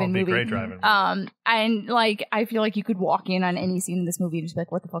great drive-in movie. And like, I feel like you could walk in on any scene in this movie and just be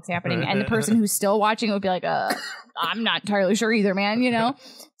like, what the fuck's happening? And the person who's still watching it would be like, I'm not entirely sure either, man, you know?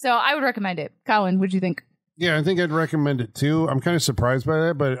 So I would recommend it. Colin, what'd you think? Yeah, I think I'd recommend it too. I'm kind of surprised by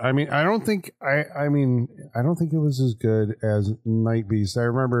that, but I mean, I don't think it was as good as Night Beast. I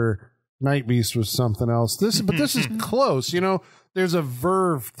remember Night Beast was something else. This is close. You know, there's a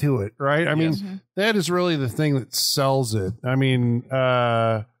verve to it, right? I mean, that is really the thing that sells it. I mean,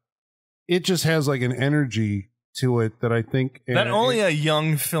 it just has like an energy to it that I think that only a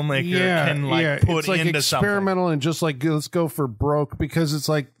young filmmaker can put it's like into experimental something. And just like, let's go for broke, because it's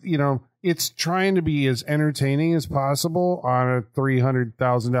like, you know, it's trying to be as entertaining as possible on a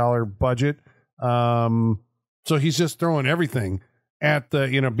 $300,000 budget. So he's just throwing everything at the,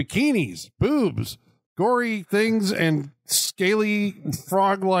 you know, bikinis, boobs, gory things, and scaly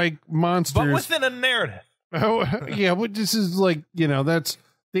frog-like monsters. But within a narrative. Oh, yeah, but this is like, you know, that's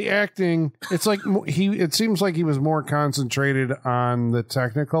the acting. It's like it seems like he was more concentrated on the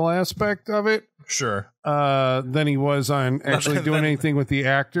technical aspect of it. Sure. Than he was on actually doing anything with the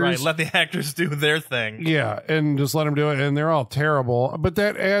actors. Right, let the actors do their thing. Yeah, and just let them do it, and they're all terrible. But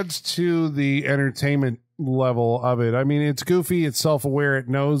that adds to the entertainment level of it. I mean, it's goofy, it's self-aware, it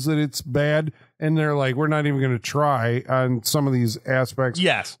knows that it's bad, and they're like, we're not even going to try on some of these aspects.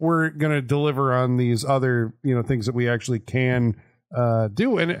 Yes, we're going to deliver on these other, you know, things that we actually can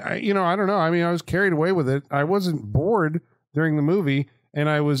do. And you know, I don't know, I mean, I was carried away with it. I wasn't bored during the movie, and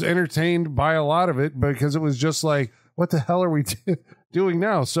I was entertained by a lot of it, because it was just like, what the hell are we doing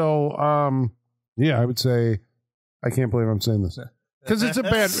now? So yeah, I would say, I can't believe I'm saying this, because it's a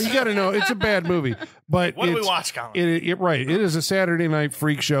bad, you got to know, it's a bad movie. But what do we watch, Colin? Right. It is a Saturday night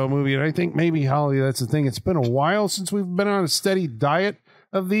freak show movie. And I think maybe, Holly, that's the thing. It's been a while since we've been on a steady diet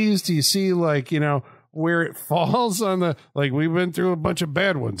of these. Do you see, like, you know, where it falls on the, like, we've been through a bunch of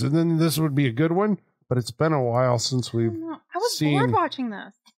bad ones, and then this would be a good one. But it's been a while since we've I was seen... bored watching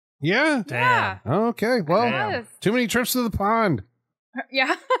this. Yeah? Damn. Okay. Well, too many trips to the pond.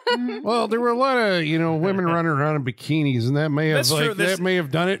 Yeah. Well, there were a lot of, you know, women running around in bikinis, and that may have that may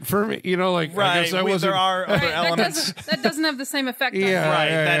have done it for me. You know, like, right. I guess I wasn't. There are other elements that doesn't have the same effect. Yeah, on right.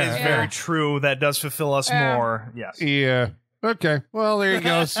 That is very true. That does fulfill us more. Yes. Yeah. Okay. Well, there you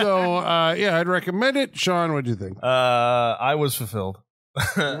go. So, yeah, I'd recommend it. Sean, what'd you think? I was fulfilled.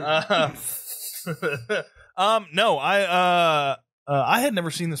 No, I had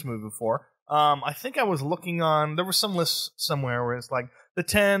never seen this movie before. I think I was looking on, there was some list somewhere where it's like the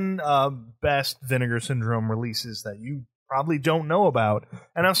 10 best Vinegar Syndrome releases that you probably don't know about.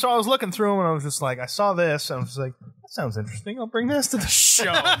 And I was looking through them, and I was just like, I saw this, and I was like, that sounds interesting. I'll bring this to the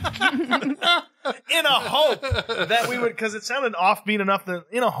show. In a hope that we would, because it sounded offbeat enough that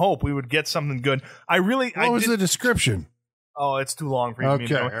in a hope we would get something good. What was the description? Oh, it's too long for you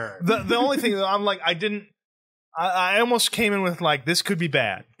to know. Right. The only thing that I'm like, I almost came in with like, this could be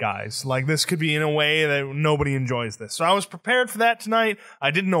bad, guys. Like, this could be in a way that nobody enjoys this. So I was prepared for that tonight.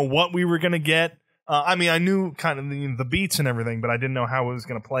 I didn't know what we were going to get. I mean, I knew kind of the beats and everything, but I didn't know how it was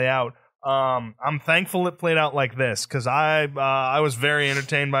going to play out. I'm thankful it played out like this, because I was very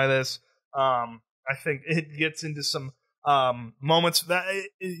entertained by this. I think it gets into some moments that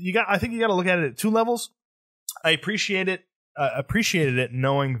I think you got to look at it at two levels. I appreciated it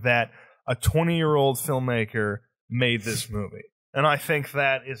knowing that a 20-year-old filmmaker made this movie, and I think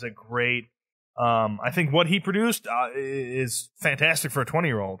that is a great. I think what he produced is fantastic for a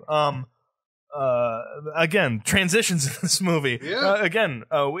 20-year-old. Again, transitions in this movie.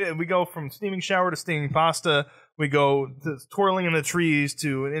 Yeah. We go from steaming shower to steaming pasta. We go twirling in the trees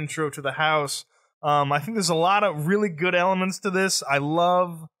to an intro to the house. I think there's a lot of really good elements to this. I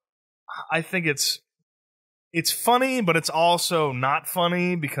think it's funny, but it's also not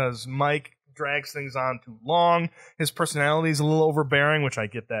funny because Mike drags things on too long. His personality is a little overbearing, which I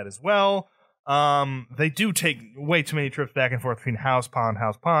get that as well. They do take way too many trips back and forth between house, pond,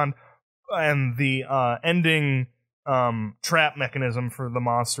 and the ending trap mechanism for the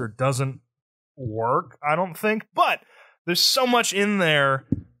monster doesn't work, I don't think. But there's so much in there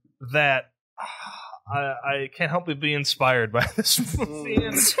that I can't help but be inspired by this movie.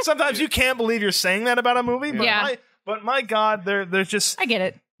 And sometimes you can't believe you're saying that about a movie, but my God, there's just I get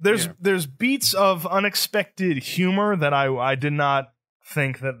it. There's beats of unexpected humor that I did not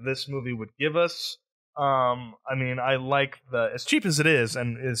think that this movie would give us. I mean, I like as cheap as it is,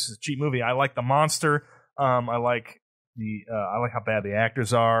 and it's a cheap movie. I like the monster. I like how bad the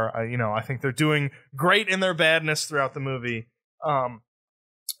actors are. I think they're doing great in their badness throughout the movie.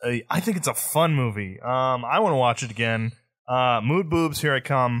 I think it's a fun movie. I want to watch it again. Mood boobs, here I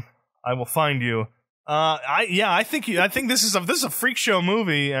come. I will find you. I think this is a freak show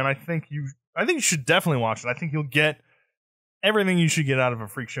movie, and I think you should definitely watch it. I think you'll get everything you should get out of a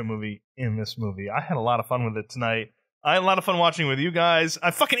freak show movie in this movie. I had a lot of fun with it tonight. I had a lot of fun watching with you guys. I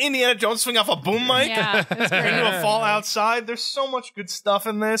fucking Indiana Jones swing off a boom mic Yeah, and do a fall outside. There's so much good stuff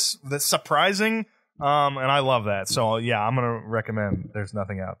in this that's surprising, and I love that. So yeah, I'm gonna recommend There's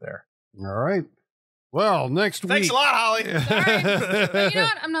Nothing Out There. All right. Well, next week. Thanks a lot, Holly. Sorry. But you know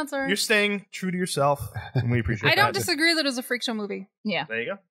what? I'm not sorry. You're staying true to yourself, and we appreciate I that. don't disagree that it was a freak show movie. Yeah. There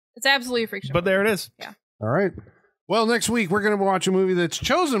you go. It's absolutely a freak show. But there it is. Yeah. All right. Well, next week we're going to watch a movie that's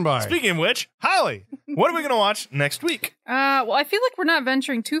chosen by. Speaking of which, Holly, what are we going to watch next week? Well, I feel like we're not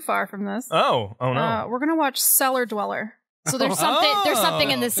venturing too far from this. Oh no. We're gonna watch Cellar Dweller. So there's something. There's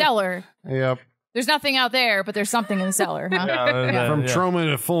something in the cellar. Yep. There's nothing out there, but there's something in the cellar. Huh? From Trauma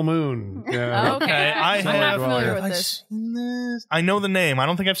to Full Moon. Yeah. Okay. I'm not familiar with I've this. seen this. I know the name. I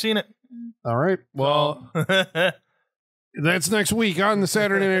don't think I've seen it. All right. Well, that's next week on the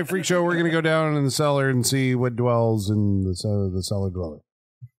Saturday Night Freak Show. We're going to go down in the cellar and see what dwells in the cellar dweller.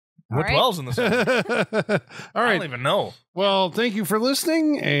 What dwells in the cellar? All right. I don't even know. Well, thank you for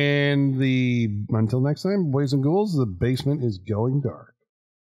listening. And until next time, boys and ghouls, the basement is going dark.